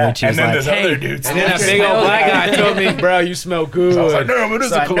came up to me, and she was like, hey. Other dudes. And then that big old black guy told me, bro, you smell good. So I was like, damn, it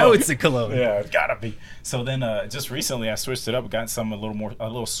is a cologne. I know it's a cologne. Yeah, it's gotta be. So then just recently I switched it up, got some a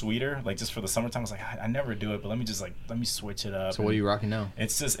little sweeter, like just for the summertime. I was like, I never do it, but let me switch it up. So what are you rocking now?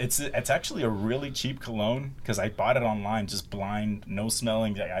 It's actually a really cheap cologne because I bought it online, just blind, no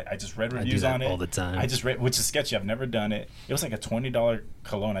smelling. I just read reviews on it all the time. I just read, which is sketchy. I've never done it. It was like a $20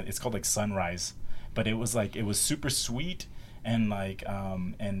 cologne. It's called like Sunrise, but it was super sweet. And like I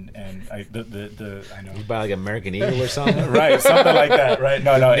know you buy like American Eagle or something, right? Something like that, right?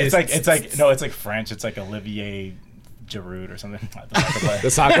 No, it's like French. It's like Olivier Giroud or something.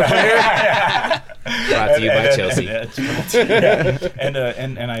 The soccer player. Brought to you by Chelsea. And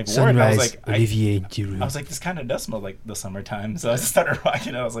I wore it. And I was like, Olivier Giroud. I was like, this kind of does smell like the summertime. So I started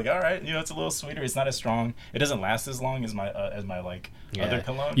rocking it. I was like, all right, it's a little sweeter. It's not as strong. It doesn't last as long as my other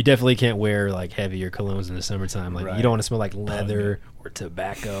cologne. You definitely can't wear like heavier colognes in the summertime. Like you don't want to smell like leather or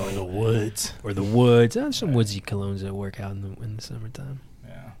tobacco or the woods. There's some woodsy colognes that work out in the summertime.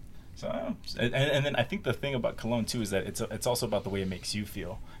 So, and then I think the thing about cologne too is that it's also about the way it makes you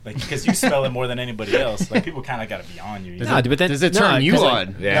feel, like because you smell it more than anybody else. Like people kind of got to be on you. Does it turn you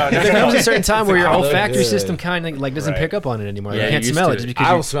on? There comes a certain time where your olfactory system kind of like doesn't pick up on it anymore. You can't smell it just because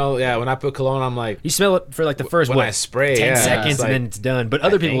I don't smell. Yeah, when I put cologne, I'm like you smell it for like the first I spray 10 seconds and then it's done. But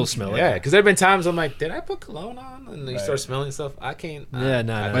other people will smell it. Yeah, because there've been times I'm like, did I put cologne on? And you start smelling stuff. I can't. No.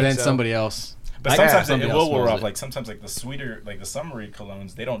 But then somebody else. But sometimes it will wear off. Like sometimes, like the sweeter, like the summery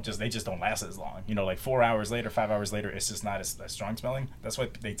colognes, they just don't last as long. Like 4 hours later, 5 hours later, it's just not as strong smelling. That's why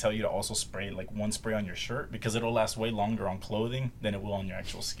they tell you to also spray like one spray on your shirt because it'll last way longer on clothing than it will on your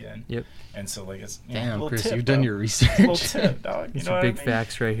actual skin. Yep. And so like it's damn, Chris, tip, you've done your research. Little tip, dog. You know big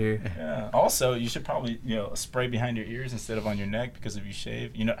facts right here. Yeah. Also, you should probably spray behind your ears instead of on your neck because if you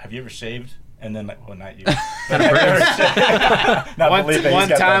shave, have you ever shaved And then, like, well, not you. One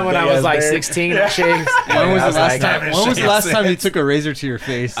time when I was like 16, shaved. When was the last time you took a razor to your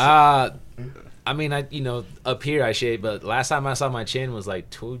face? I mean, up here I shaved, but last time I saw my chin was like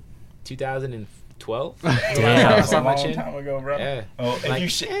 2012. Damn, I saw my long chin. time ago, bro. Yeah. Oh, if Like, you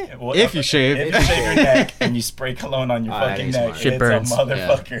shave if you shave your neck and you spray cologne on your fucking neck, Shit it's burns. a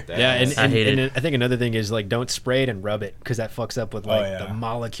motherfucker. Yeah, and I hate it. I think another thing is like don't spray it and rub it because that fucks up with like the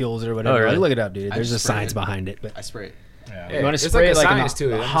molecules or whatever. Oh, really? Like, look it up, dude. There's a just spray science it. behind it. But I spray it. Yeah. you want to There's spray like it like in science to it.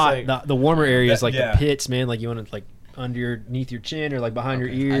 the I'm just hot, like- the warmer areas like yeah. the pits, man. Like you want to like underneath your chin or like behind your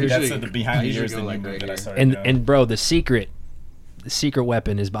ears. That's usually- the behind I the usually ears go that like you right that I here. started And doing. and bro, the secret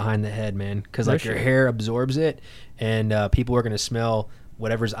weapon is behind the head, man. Because like your hair absorbs it, and people are gonna smell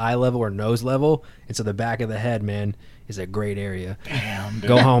whatever's eye level or nose level, and so the back of the head, man, is a great area. Damn, dude.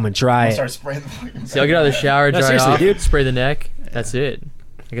 Go home and try I'll it. start spraying the fucking See, I'll get out of the shower, No, dry seriously, off, dude. spray the neck. That's it.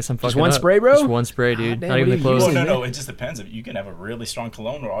 I guess I'm fucking one up. spray, bro? Just one spray, dude. damn, Not even what the are clothes. you Well, using? no, it just depends. You can have a really strong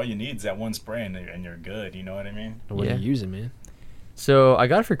cologne, or all you need is that one spray, and you're good. You know what I mean? What Yeah. are you using, man? So I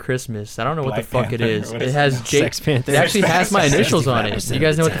got it for Christmas. I don't know what Black the fuck Panther, it is. what It is has it? J. Sex Panther. It actually has my initials on it. 65% You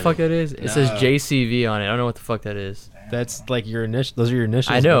guys know what the of fuck that is? It says No. JCV on it. I don't know what the fuck that is. That's like your initial. Those are your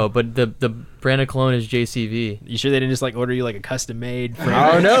initials. I know, man. but the brand of cologne is JCV. You sure they didn't just like order you like a custom made?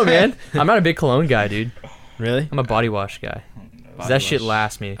 I don't know, man. I'm not a big cologne guy, dude. Really? I'm a body wash guy. 'Cause that shit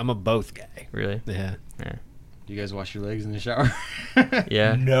lasts me. I'm a both guy. Really? Yeah. Do you guys wash your legs in the shower?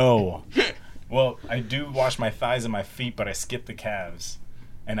 Yeah. No. Well, I do wash my thighs and my feet, but I skip the calves.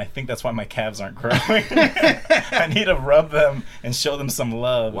 And I think that's why my calves aren't growing. I need to rub them and show them some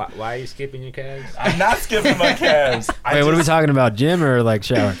love. Why are you skipping your calves? I'm not skipping my calves. Wait, what are we talking about? Gym or like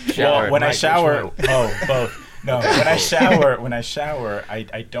shower? Well, when I Mike, shower, which both. No, when I shower,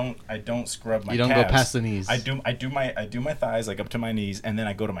 I don't scrub my You don't calves. go past the knees. I do my thighs like up to my knees, and then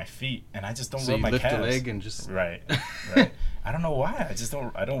I go to my feet, and I just don't So rub you my lift calves. the leg and just Right. I don't know why.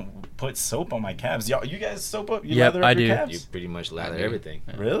 I don't put soap on my calves. Y'all, you guys soap up? You Yep, lather up I your do. calves? You pretty much lather I do. everything.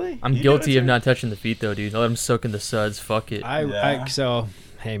 Really? I'm You do guilty it of too? not touching the feet though, dude. I let them soak in the suds. Fuck it. Yeah. So,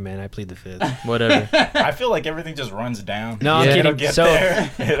 hey man, I plead the fifth. Whatever. I feel like everything just runs down. No, I'm Yeah. It'll kidding. get So,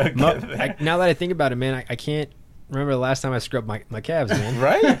 there. It'll get there. now that I think about it, man, I can't remember the last time I scrubbed my calves, man.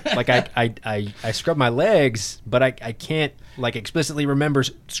 Right? Like I scrub my legs, but I can't like explicitly remember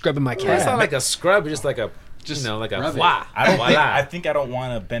scrubbing my Well, calves. it's not like a scrub, it's just like a like a rub it. fly. I think I don't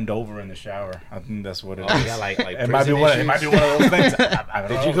want to bend over in the shower. I think that's what it is. You got like It might be prison one. issues? It might be one of those things. I don't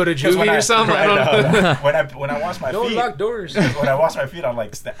Did know. you go to 'Cause when juvie or something? I don't know. When I wash my Don't feet, lock doors. when I wash my feet, I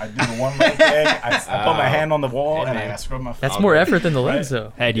like I do the one leg thing. I put my hand on the wall and I scrub my feet. That's more effort than the legs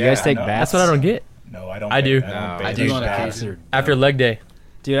though. Hey, do you Yeah, guys take I know. baths? That's what I don't get. No, I don't. I do. I don't I bathe do in on baths. occasion. After leg day.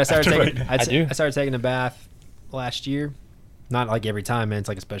 Dude, I started After taking. like- I do. I started taking a bath last year. Not like every time, man. It's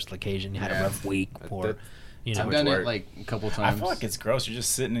like a special occasion. You had a Yeah. rough week, or That- you know. I've done work. it like a couple I times. feel like it's gross. You're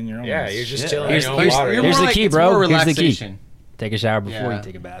just sitting in your own. Yeah, you're just shit, chilling right? in your own water. Here's more the key, it's bro. more Here's the key. relaxation. Take a shower before Yeah. you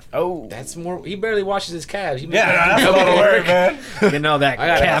take a bath. Oh, That's more. He barely washes his calves. He yeah, that's a lot of work, man. Getting all that I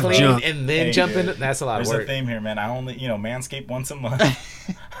gotta calf clean junk. and then Hey, jump in. dude, That's a lot There's of a work. theme here, man. I only, manscape once a month.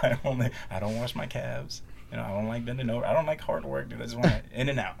 I don't wash my calves. I don't like bending over. I don't like hard work, dude. I just want to in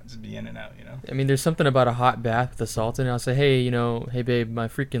and out. Just be in and out, I mean, there's something about a hot bath with the salt in it. I'll say, hey, hey, babe, my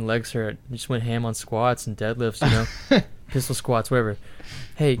freaking legs hurt. I just went ham on squats and deadlifts, pistol squats, whatever.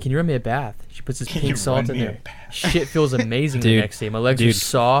 Hey, can you run me a bath? She puts this Can you pink salt run in me a there. bath? Shit feels amazing the Dude, next day. My legs are dude.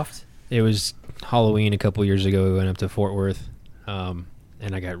 soft. It was Halloween a couple years ago. We went up to Fort Worth, and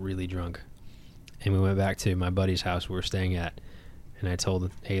I got really drunk. And we went back to my buddy's house we were staying at. And I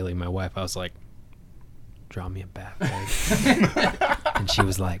told Haley, my wife, I was like, draw me a bath, babe. And she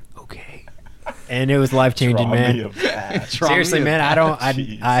was like, okay. And it was life changing, Draw man. me a bath. Seriously, man,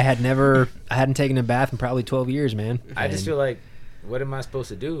 Jeez. I hadn't taken a bath in probably 12 years, man. I just And feel like, what am I supposed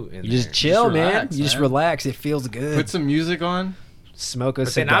to do? In you just there? chill, Just man. relax, You just man. relax. It feels good. Put some music on. Smoke a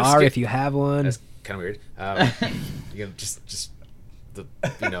But then I'm cigar scared- if you have one. That's kind of weird. You know, just the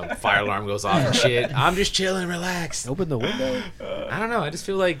fire alarm goes off and shit. I'm just chilling, relaxed. Open the window. I don't know. I just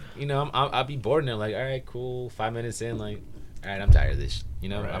feel like I'll be bored and they're like, all right, cool. 5 minutes in, like, all right, I'm tired of this. I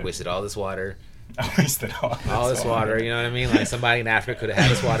Right. wasted all this water, I wasted all this water. You know what I mean? Like somebody in Africa could have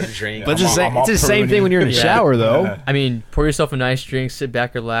had this water to drink. But I'm it's all the same pruny. thing when you're in the Yeah. shower, though. Yeah. I mean, pour yourself a nice drink, sit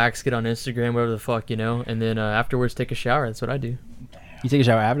back, relax, get on Instagram, whatever the fuck, and then afterwards take a shower. That's what I do. You take a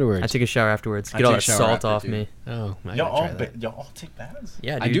shower afterwards? I take a shower afterwards. Get all that salt off me. Oh, y'all all take baths?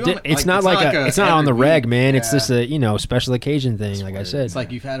 Yeah, dude. It's not it's not on the reg, man. It's just a special occasion thing. Like I said, it's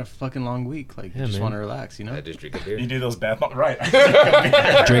like you've had a fucking long week. Like you just want to relax, you know. I just drink a beer. You do those bath right?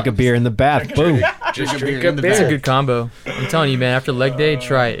 Drink a beer in the bath. Boom. Just drink a beer. That's a good combo. I'm telling you, man. After leg day,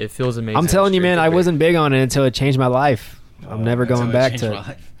 try it. It feels amazing. I'm telling you, man. I wasn't big on it until it changed my life. I'm never going back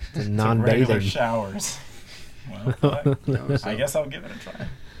to non-bathing showers. Well, I guess I'll give it a try.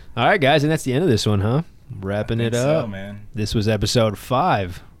 All right, guys, and that's the end of this one, huh? Wrapping it up. So, man. This was episode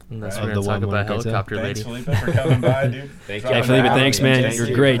 5. That's we're gonna talk about helicopter lady. Thanks, Felipe, for coming by, dude. Thank you. Hey, Felipe, thanks, man.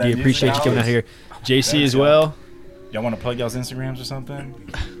 You're great, dude. Appreciate you coming out here. JC as well. Y'all want to plug y'all's Instagrams or something?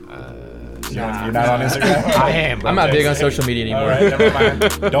 You're not on Instagram? I am. Bro. I'm not big on social media anymore. All right, never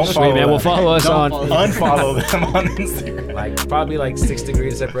mind. Don't follow man. them. We'll follow us on. Unfollow them on Instagram. Like probably like 6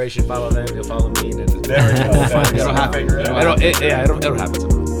 degrees of separation. Follow them. You'll follow me. And then There we go. It'll happen. It'll happen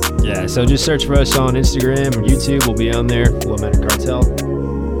tomorrow. Yeah, so just search for us on Instagram or YouTube. We'll be on there. Low Matter Cartel.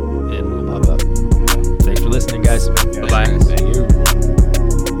 And we'll pop up. Thanks for listening, guys. Bye-bye.